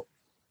your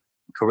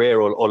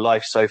career or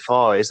life so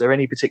far, is there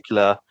any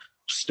particular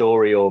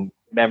story or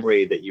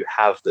memory that you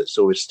have that's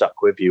always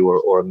stuck with you,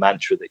 or a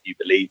mantra that you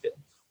believe in?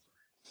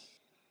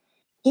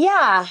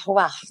 Yeah,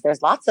 well,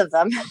 there's lots of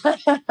them.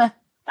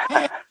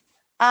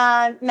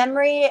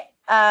 Memory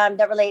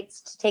that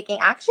relates to taking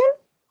action?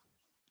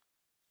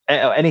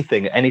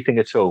 Anything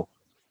at all.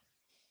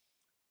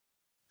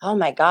 Oh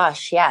my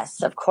gosh,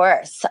 yes, of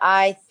course.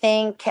 I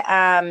think,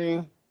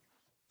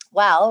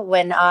 well,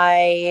 when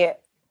I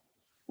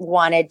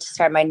wanted to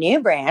start my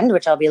new brand,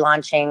 which I'll be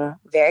launching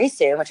very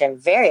soon, which I'm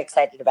very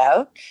excited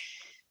about,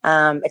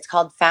 it's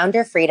called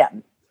Founder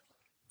Freedom.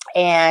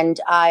 And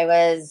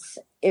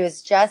it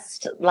was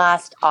just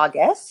last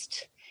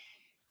August.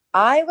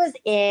 I was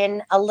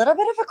in a little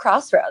bit of a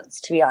crossroads,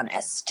 to be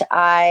honest.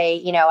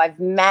 I've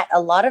met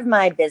a lot of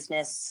my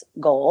business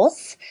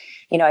goals.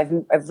 You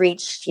know, I've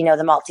reached, you know,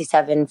 the multi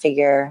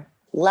 7-figure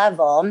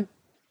level,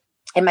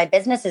 and my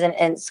business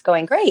it's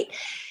going great.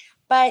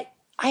 But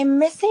I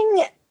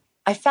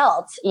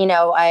felt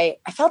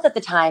at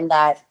the time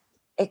that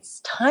it's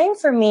time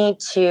for me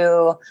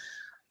to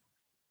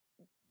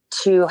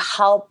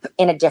help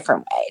in a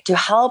different way, to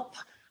help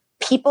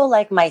people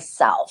like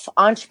myself,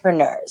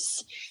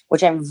 entrepreneurs,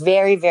 which I'm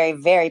very, very,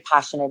 very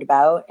passionate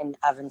about, and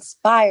of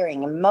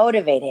inspiring and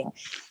motivating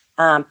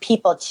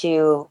people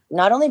to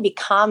not only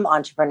become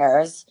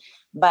entrepreneurs,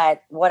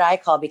 but what I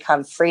call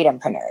become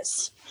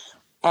freedompreneurs.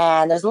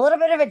 And there's a little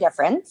bit of a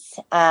difference.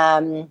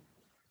 I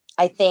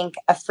think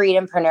a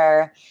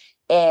freedompreneur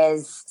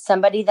is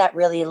somebody that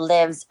really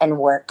lives and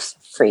works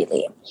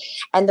freely.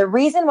 And the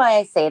reason why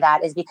I say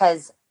that is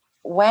because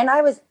when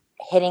I was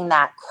hitting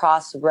that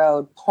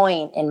crossroad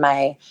point in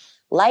my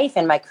life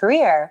and my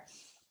career,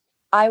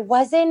 I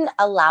wasn't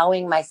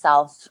allowing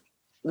myself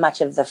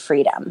much of the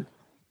freedom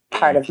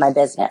part of my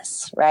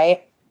business,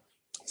 right?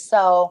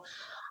 So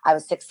I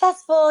was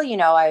successful, you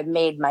know, I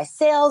made my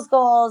sales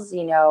goals,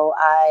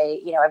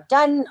 I've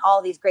done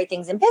all these great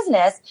things in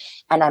business,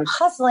 and I'm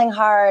hustling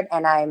hard,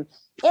 and I'm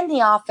in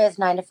the office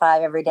 9 to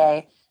 5 every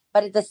day.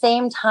 But at the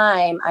same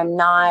time, I'm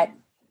not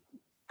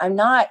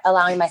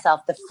allowing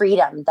myself the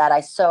freedom that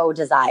I so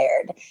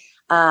desired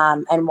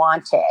and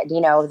wanted,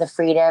 you know, the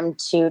freedom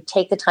to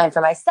take the time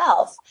for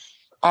myself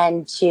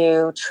and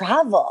to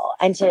travel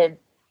and to,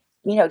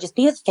 you know, just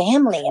be with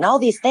family and all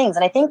these things.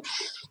 And I think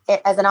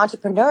as an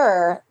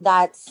entrepreneur,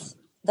 that's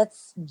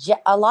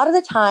a lot of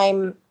the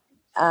time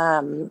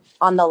on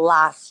the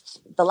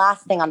last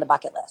thing on the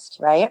bucket list,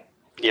 right?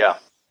 Yeah.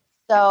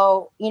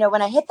 So, you know,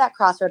 when I hit that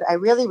crossroad, I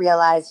really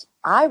realized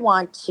I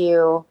want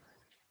to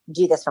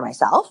do this for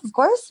myself, of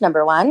course,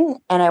 number one.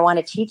 And I want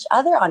to teach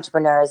other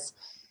entrepreneurs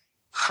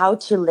how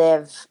to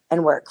live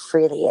and work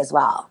freely as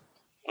well,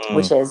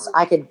 which is,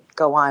 I could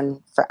go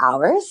on for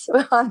hours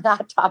on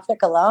that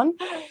topic alone.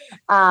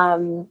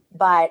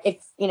 But if,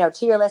 you know,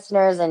 to your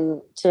listeners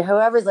and to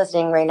whoever's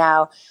listening right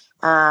now,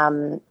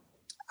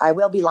 I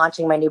will be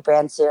launching my new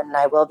brand soon, and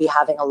I will be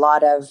having a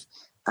lot of,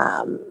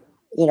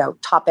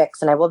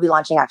 topics, and I will be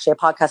launching actually a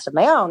podcast of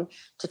my own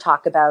to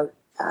talk about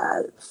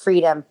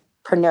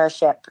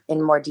freedompreneurship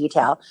in more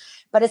detail.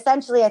 But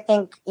essentially, I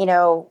think, you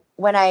know,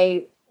 when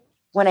I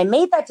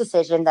made that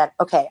decision that,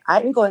 okay,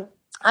 I'm going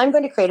I'm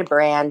going to create a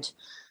brand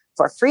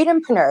for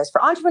freedompreneurs,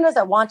 for entrepreneurs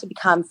that want to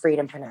become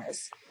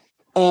freedompreneurs.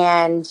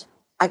 And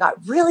I got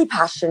really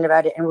passionate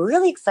about it and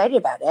really excited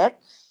about it.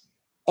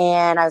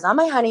 And I was on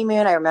my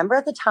honeymoon. I remember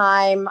at the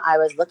time I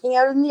was looking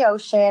out in the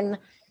ocean,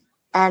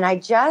 and I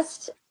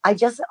just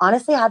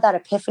honestly had that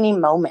epiphany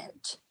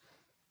moment.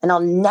 And I'll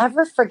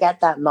never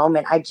forget that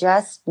moment. I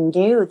just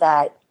knew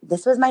that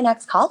this was my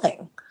next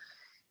calling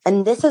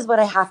and this is what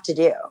I have to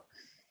do.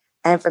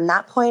 And from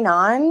that point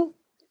on,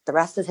 the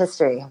rest is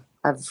history.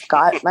 I've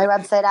got my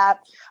website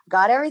up,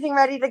 got everything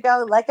ready to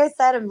go. Like I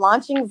said, I'm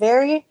launching in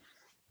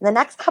the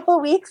next couple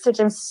of weeks, which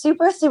I'm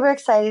super, super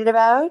excited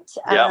about.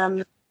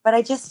 Yeah. But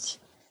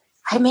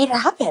I made it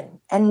happen.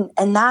 And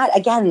that,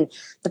 again,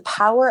 the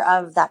power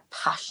of that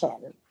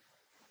passion.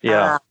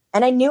 Yeah.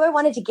 And I knew I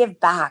wanted to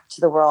give back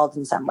to the world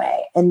in some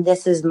way. And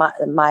this is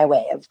my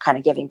way of kind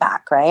of giving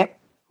back, right?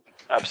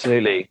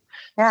 Absolutely.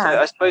 Yeah.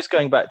 So I suppose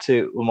going back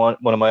to one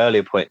of my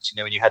earlier points,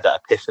 when you had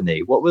that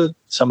epiphany, what were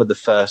some of the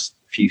first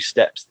few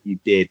steps that you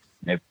did,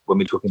 when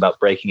we're talking about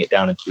breaking it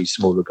down into these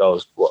smaller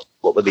goals? What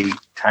were the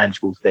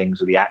tangible things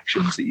or the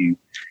actions that you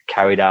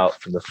carried out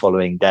from the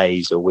following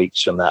days or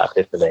weeks from that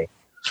epiphany?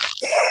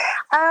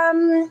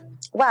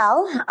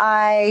 Well,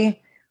 I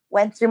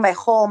went through my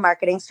whole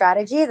marketing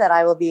strategy that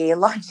I will be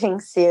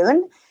launching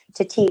soon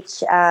to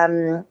teach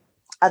other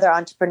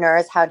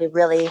entrepreneurs how to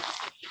really,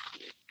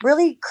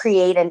 really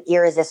create an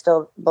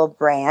irresistible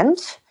brand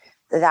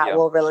that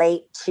will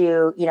relate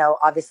to,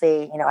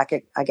 obviously, I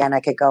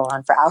could go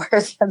on for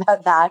hours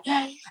about that.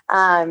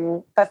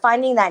 But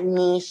finding that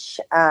niche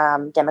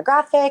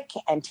demographic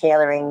and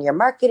tailoring your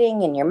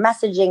marketing and your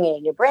messaging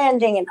and your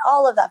branding and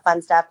all of that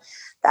fun stuff,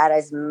 that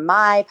is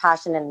my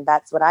passion. And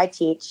that's what I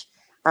teach.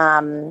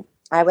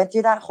 I went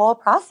through that whole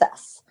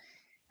process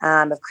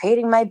of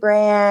creating my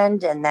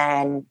brand and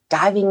then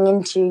diving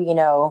into,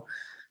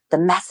 the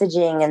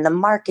messaging and the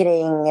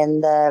marketing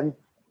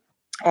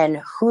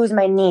and who's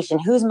my niche and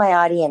who's my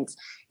audience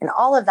and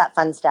all of that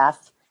fun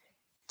stuff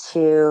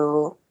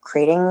to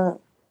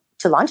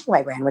launching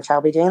my brand, which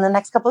I'll be doing in the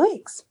next couple of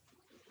weeks.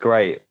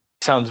 Great.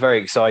 Sounds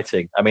very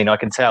exciting. I mean, I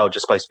can tell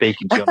just by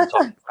speaking to you on the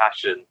topic of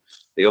passion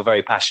that you're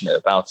very passionate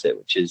about it,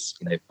 which is,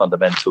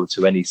 fundamental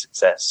to any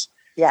success.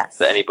 Yes.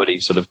 That anybody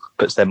sort of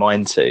puts their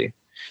mind to.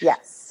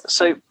 Yes.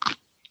 So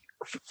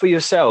for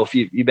yourself,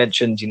 you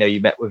mentioned,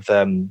 you met with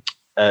an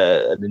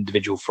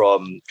individual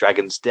from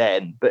Dragon's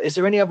Den, but is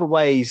there any other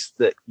ways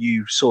that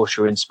you source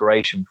your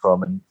inspiration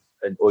from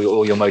or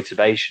your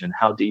motivation, and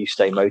how do you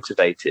stay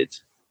motivated?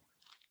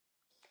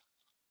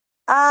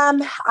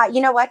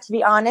 You know what, to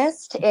be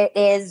honest, it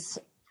is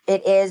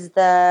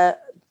the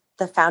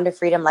Found a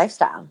Freedom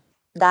lifestyle.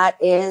 That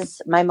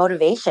is my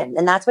motivation.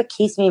 And that's what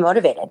keeps me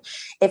motivated.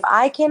 If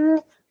I can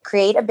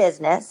create a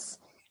business,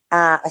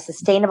 a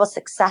sustainable,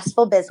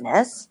 successful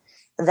business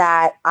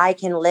that I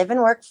can live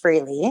and work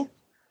freely,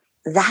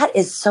 that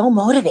is so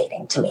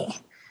motivating to me.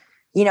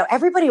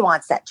 Everybody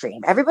wants that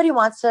dream. Everybody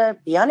wants to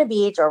be on a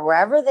beach or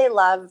wherever they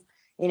love,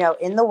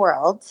 in the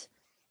world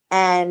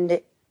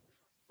and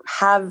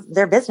have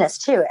their business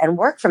too and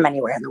work from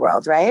anywhere in the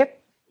world, right?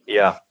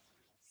 Yeah.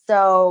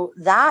 So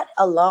that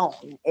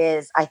alone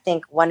is, I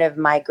think, one of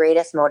my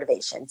greatest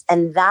motivations.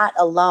 And that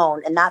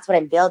alone, and that's what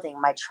I'm building,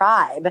 my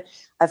tribe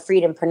of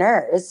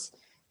freedompreneurs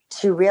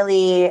to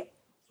really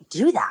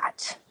do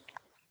that.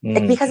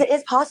 Because it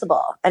is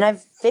possible. And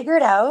I've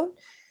figured out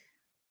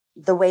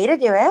the way to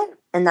do it.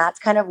 And that's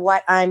kind of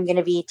what I'm going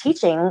to be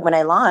teaching when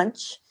I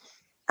launch.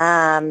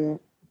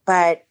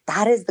 But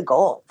that is the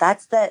goal.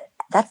 That's the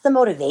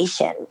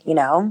motivation,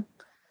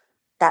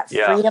 that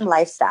freedom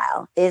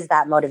lifestyle is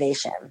that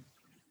motivation.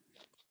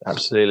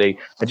 Absolutely.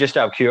 And just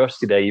out of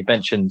curiosity there, you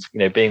mentioned,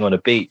 being on a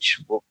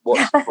beach.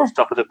 What's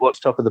top of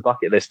the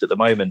bucket list at the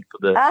moment for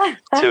the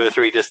 2 or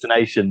 3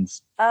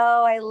 destinations?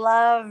 Oh, I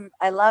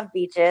love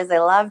beaches. I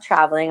love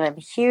traveling. I'm a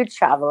huge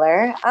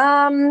traveler.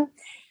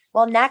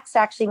 Well, next,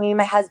 actually, me and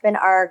my husband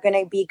are going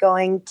to be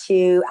going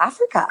to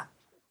Africa.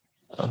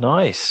 Oh,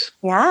 nice.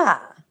 Yeah.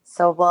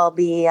 So we'll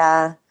be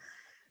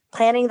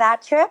planning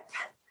that trip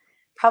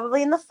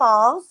probably in the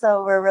fall.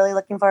 So we're really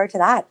looking forward to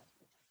that.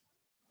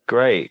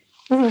 Great.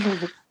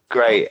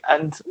 Great.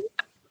 And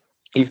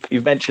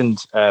you've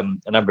mentioned a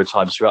number of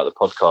times throughout the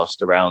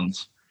podcast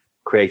around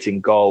creating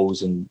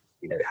goals and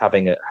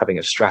having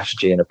a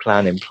strategy and a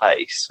plan in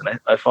place. And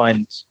I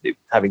find,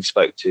 having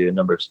spoke to a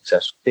number of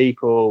successful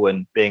people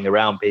and being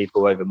around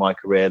people over my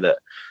career, that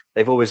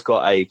they've always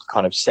got a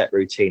kind of set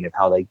routine of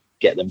how they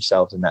get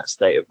themselves in that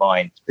state of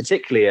mind,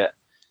 particularly at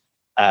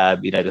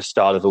the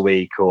start of the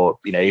week or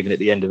even at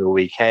the end of the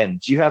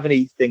weekend. Do you have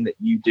anything that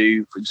you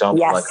do, for example,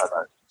 Yes. like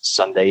a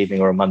Sunday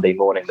evening or a Monday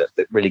morning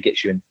that really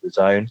gets you into the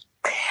zone?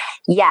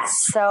 Yes.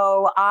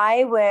 So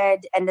I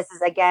would, and this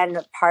is again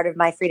part of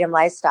my freedom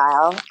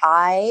lifestyle,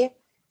 I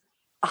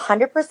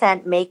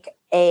 100% make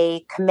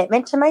a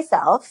commitment to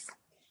myself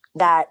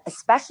that,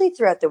 especially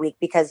throughout the week,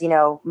 because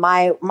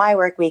my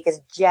work week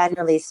is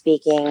generally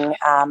speaking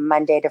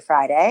Monday to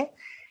Friday.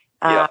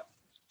 And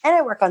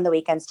I work on the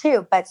weekends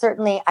too, but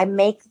certainly I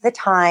make the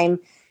time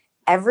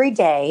every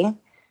day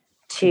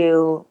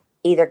to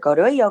either go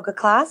to a yoga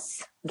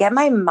class, get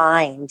my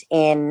mind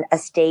in a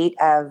state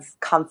of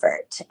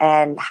comfort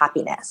and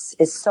happiness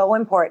is so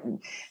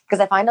important, because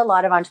I find a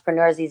lot of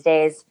entrepreneurs these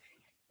days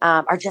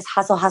are just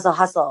hustle, hustle,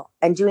 hustle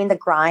and doing the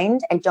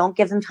grind and don't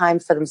give them time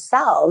for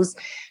themselves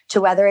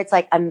to, whether it's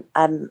like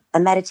a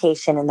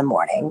meditation in the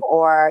morning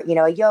or, you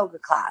know, a yoga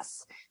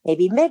class,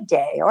 maybe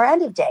midday or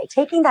end of day,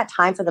 taking that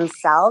time for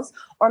themselves,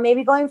 or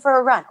maybe going for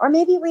a run, or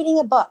maybe reading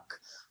a book,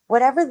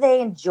 whatever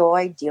they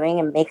enjoy doing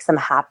and makes them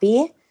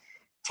happy.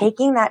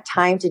 Taking that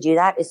time to do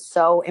that is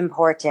so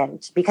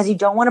important, because you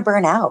don't want to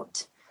burn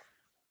out.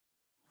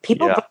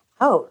 People burn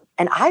out,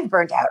 and I've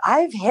burnt out.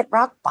 I've hit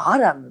rock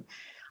bottom.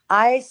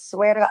 I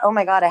swear to God, oh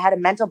my God, I had a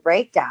mental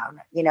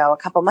breakdown, you know, a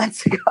couple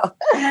months ago.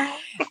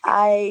 If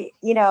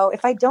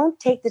I don't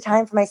take the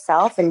time for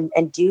myself and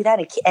do that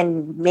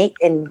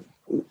and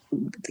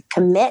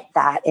commit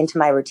that into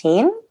my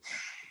routine,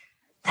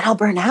 then I'll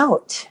burn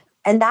out.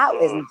 And that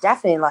was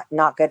definitely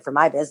not good for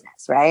my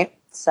business, right?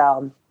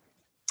 So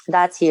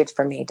that's huge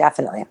for me,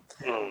 definitely.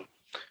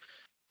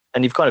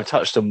 And you've kind of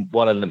touched on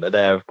one element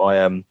there of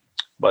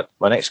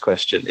my next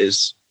question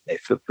is,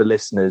 for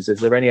listeners, is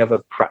there any other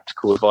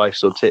practical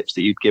advice or tips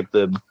that you'd give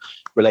them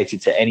related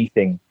to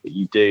anything that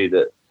you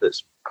do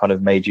that's kind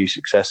of made you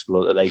successful,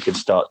 or that they can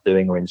start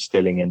doing or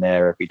instilling in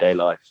their everyday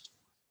life?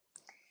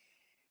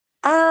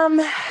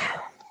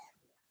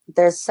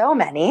 There's so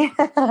many.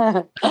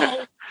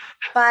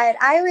 But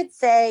I would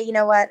say, you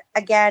know what,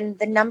 again,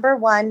 the number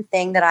one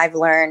thing that I've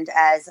learned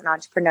as an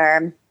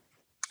entrepreneur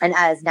and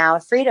as now a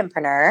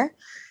freedompreneur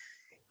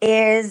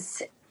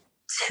is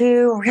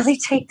to really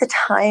take the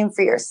time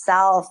for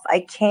yourself. I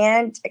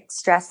can't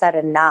stress that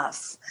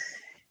enough,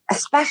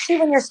 especially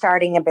when you're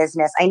starting a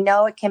business. I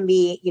know it can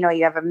be, you know,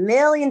 you have a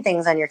million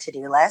things on your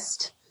to-do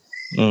list.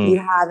 You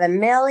have a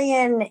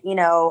million, you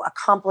know,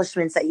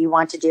 accomplishments that you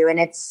want to do. And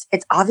it's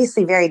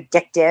obviously very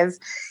addictive,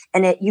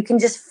 and you can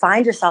just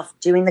find yourself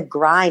doing the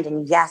grind.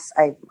 And yes,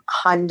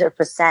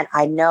 100%,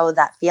 I know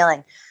that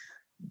feeling.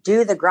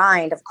 Do the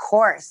grind, of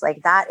course,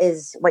 like that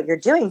is what you're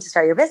doing to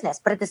start your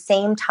business. But at the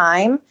same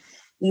time,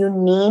 you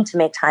need to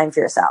make time for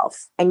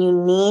yourself, and you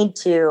need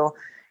to,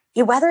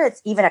 whether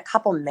it's even a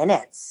couple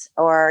minutes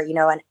or, you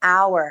know, an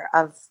hour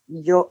of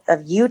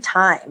you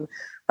time,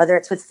 whether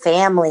it's with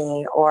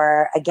family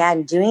or,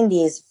 again, doing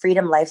these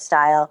freedom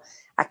lifestyle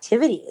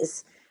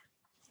activities,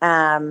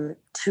 to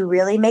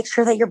really make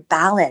sure that you're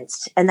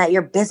balanced and that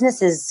your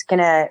business is going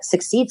to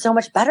succeed so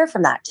much better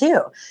from that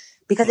too,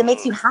 because it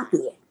makes you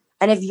happy.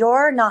 And if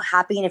you're not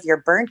happy, and if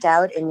you're burnt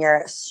out and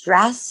you're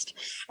stressed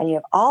and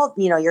you have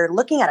you're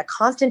looking at a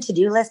constant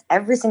to-do list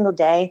every single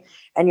day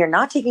and you're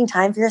not taking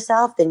time for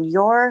yourself, then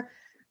you're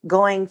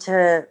going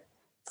to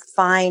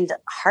find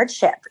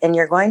hardship and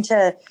you're going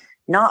to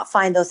not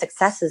find those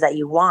successes that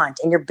you want,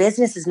 and your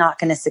business is not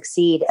going to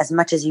succeed as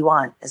much as you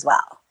want as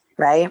well.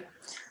 Right.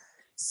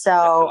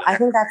 So I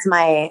think that's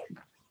my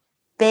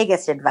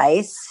biggest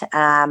advice.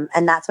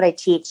 And that's what I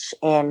teach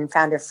in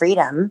Founder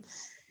Freedom.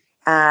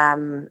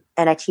 And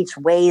I teach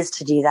ways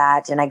to do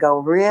that. And I go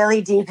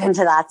really deep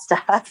into that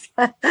stuff.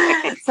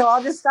 So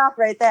I'll just stop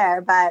right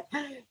there. But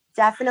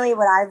definitely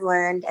what I've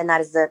learned, and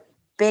that is the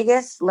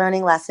biggest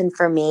learning lesson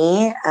for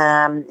me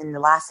in the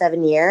last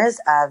 7 years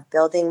of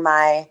building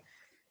my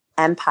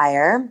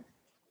empire,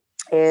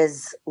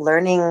 is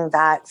learning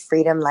that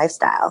freedom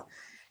lifestyle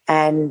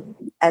and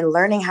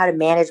learning how to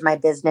manage my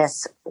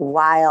business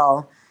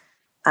while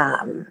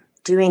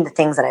doing the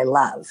things that I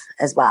love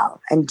as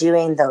well, and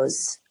doing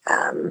those,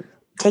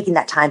 taking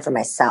that time for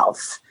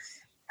myself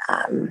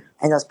and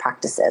those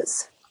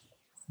practices.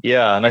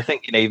 Yeah. And I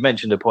think, you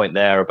mentioned a point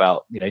there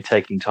about,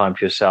 taking time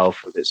for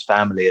yourself with its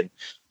family. And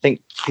I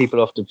think people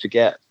often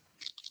forget,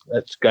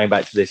 that's going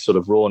back to this sort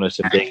of rawness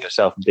and being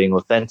yourself and being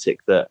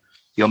authentic, that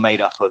you're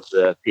made up of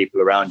the people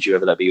around you,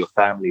 whether that be your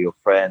family, your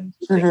friends,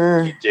 the things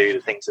that you do,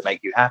 the things that make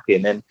you happy.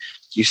 And then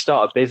you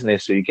start a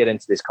business, or you get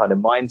into this kind of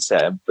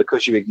mindset, and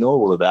because you ignore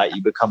all of that,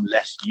 you become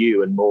less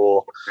you and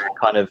more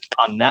kind of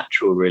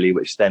unnatural, really,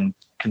 which then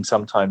can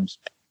sometimes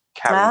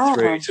carry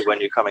through to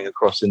when you're coming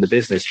across in the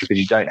business, because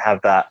you don't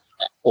have that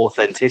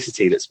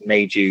authenticity that's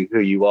made you who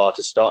you are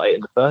to start it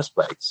in the first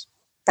place.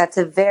 That's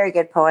a very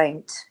good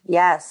point.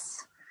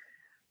 Yes.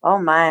 Oh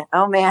man.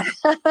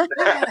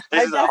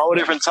 This is a whole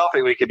different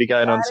topic we could be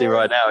going on to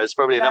right now. It's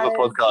probably another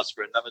podcast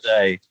for another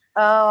day.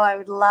 Oh, I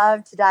would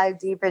love to dive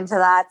deep into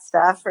that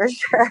stuff for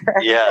sure.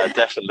 Yeah,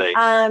 definitely.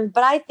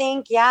 But I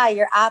think,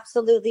 you're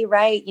absolutely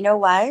right. You know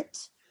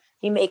what?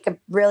 You make a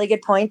really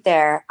good point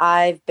there.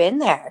 I've been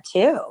there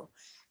too,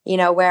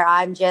 where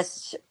I'm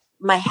just,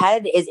 my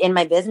head is in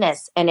my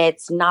business and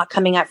it's not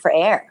coming up for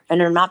air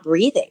and I'm not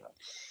breathing.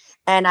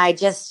 And I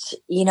just,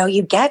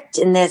 you get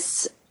in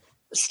this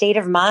state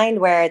of mind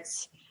where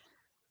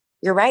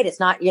you're right, it's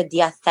not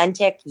the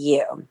authentic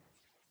you.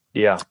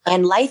 Yeah.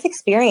 And life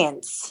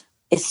experience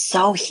is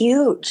so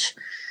huge.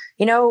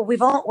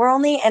 We're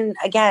only, and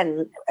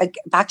again,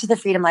 back to the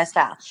freedom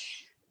lifestyle.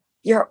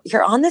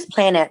 You're on this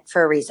planet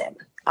for a reason.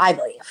 I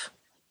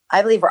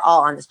believe we're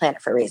all on this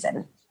planet for a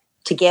reason,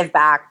 to give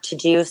back, to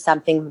do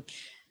something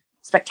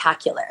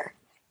spectacular,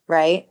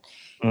 right?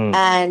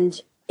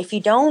 And if you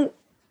don't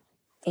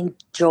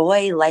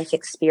enjoy life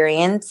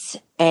experience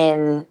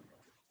and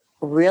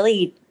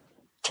really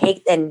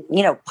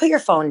put your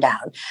phone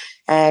down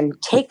and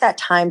take that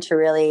time to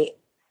really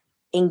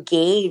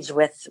engage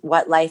with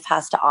what life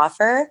has to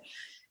offer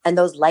and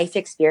those life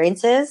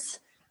experiences,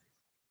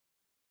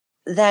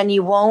 then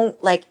you won't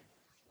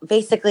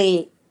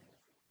basically,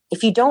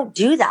 if you don't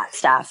do that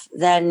stuff,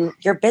 then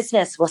your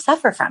business will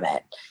suffer from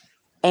it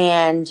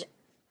and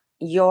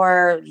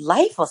your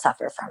life will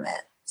suffer from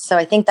it. So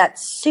I think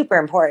that's super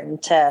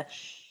important to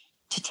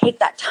take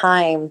that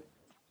time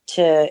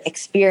to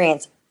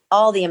experience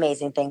all the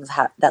amazing things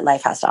that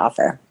life has to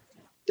offer.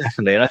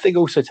 Definitely. And I think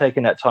also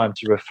taking that time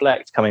to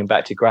reflect, coming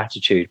back to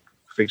gratitude,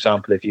 for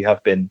example, if you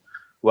have been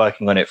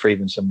working on it for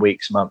even some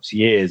weeks, months,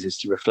 years, is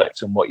to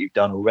reflect on what you've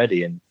done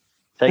already, and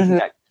taking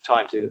that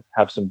time to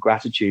have some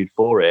gratitude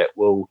for it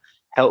will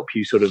help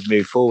you sort of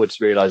move forwards,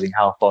 realizing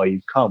how far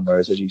you've come.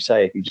 Whereas, as you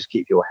say, if you just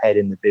keep your head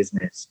in the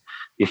business,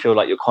 you feel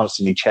like you're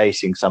constantly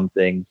chasing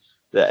something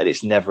that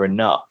it's never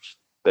enough.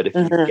 But if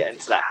you get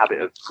into that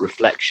habit of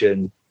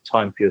reflection,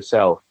 time for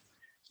yourself,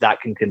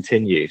 that can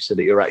continue so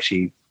that you're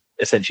actually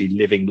essentially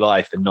living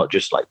life and not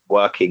just like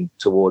working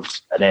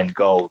towards an end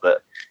goal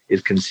that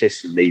is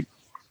consistently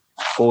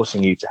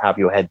forcing you to have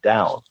your head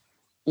down.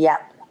 Yeah,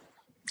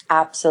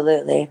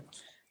 absolutely.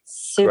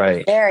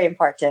 Super, very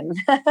important.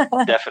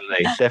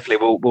 Definitely.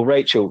 Well,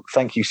 Rachel,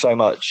 thank you so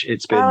much.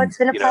 It's been a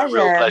pleasure. A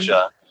real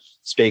pleasure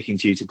speaking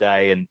to you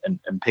today and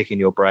picking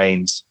your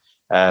brains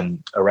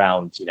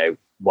around,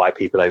 why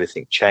people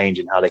overthink change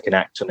and how they can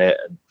act on it.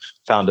 And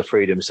Founder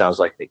Freedom sounds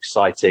like an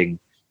exciting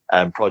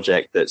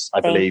project that's,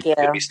 I believe, going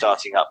to be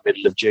starting up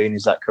middle of June.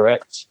 Is that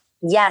correct?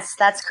 Yes,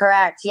 that's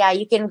correct. Yeah,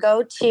 you can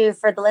go to,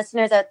 for the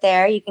listeners out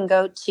there, you can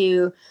go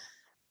to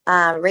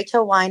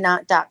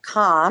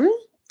rachelwhynot.com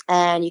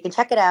and you can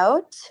check it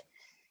out.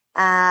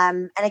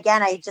 And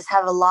again, I just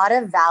have a lot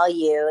of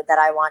value that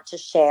I want to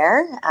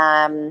share.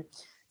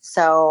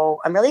 So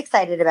I'm really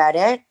excited about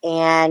it.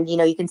 And,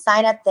 you can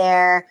sign up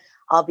there.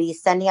 I'll be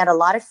sending out a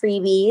lot of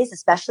freebies,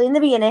 especially in the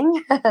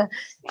beginning,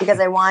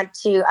 because I want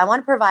to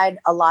provide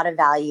a lot of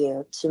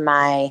value to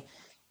my,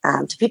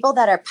 to people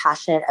that are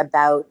passionate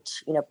about,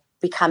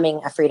 becoming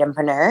a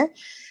freedompreneur.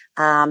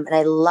 And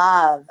I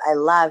love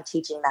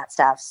teaching that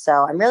stuff.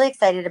 So I'm really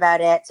excited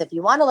about it. So if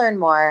you want to learn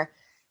more,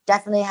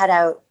 definitely head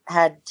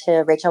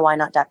to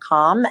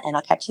rachelwhynot.com and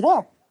I'll catch you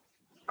there.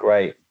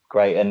 Great.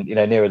 And,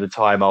 nearer the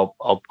time, I'll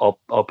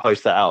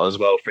post that out as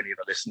well for any of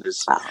the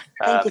listeners that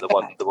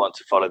want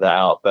to follow that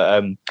out.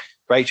 But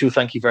Rachel,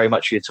 thank you very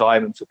much for your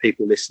time and for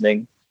people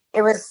listening.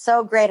 It was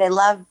so great. I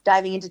love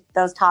diving into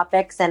those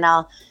topics, and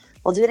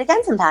we'll do it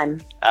again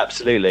sometime.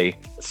 Absolutely.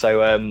 So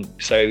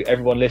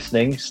everyone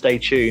listening, stay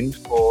tuned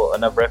for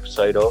another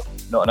episode of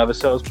Not Another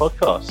Sales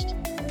Podcast.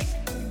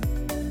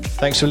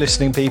 Thanks for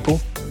listening, people.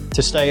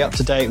 To stay up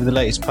to date with the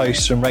latest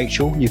posts from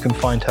Rachel, you can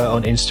find her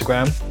on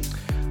Instagram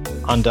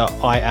under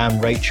I am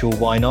Rachel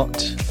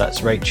Whynot.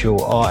 That's Rachel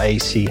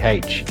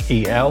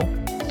RACHEL.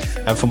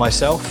 And for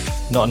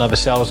myself, Not Another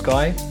Sales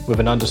Guy with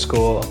an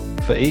underscore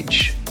for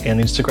each on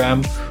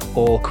Instagram,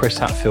 or Chris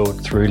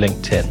Hatfield through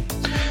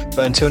LinkedIn.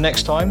 But until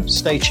next time,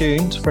 stay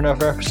tuned for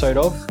another episode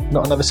of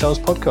Not Another Sales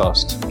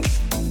Podcast.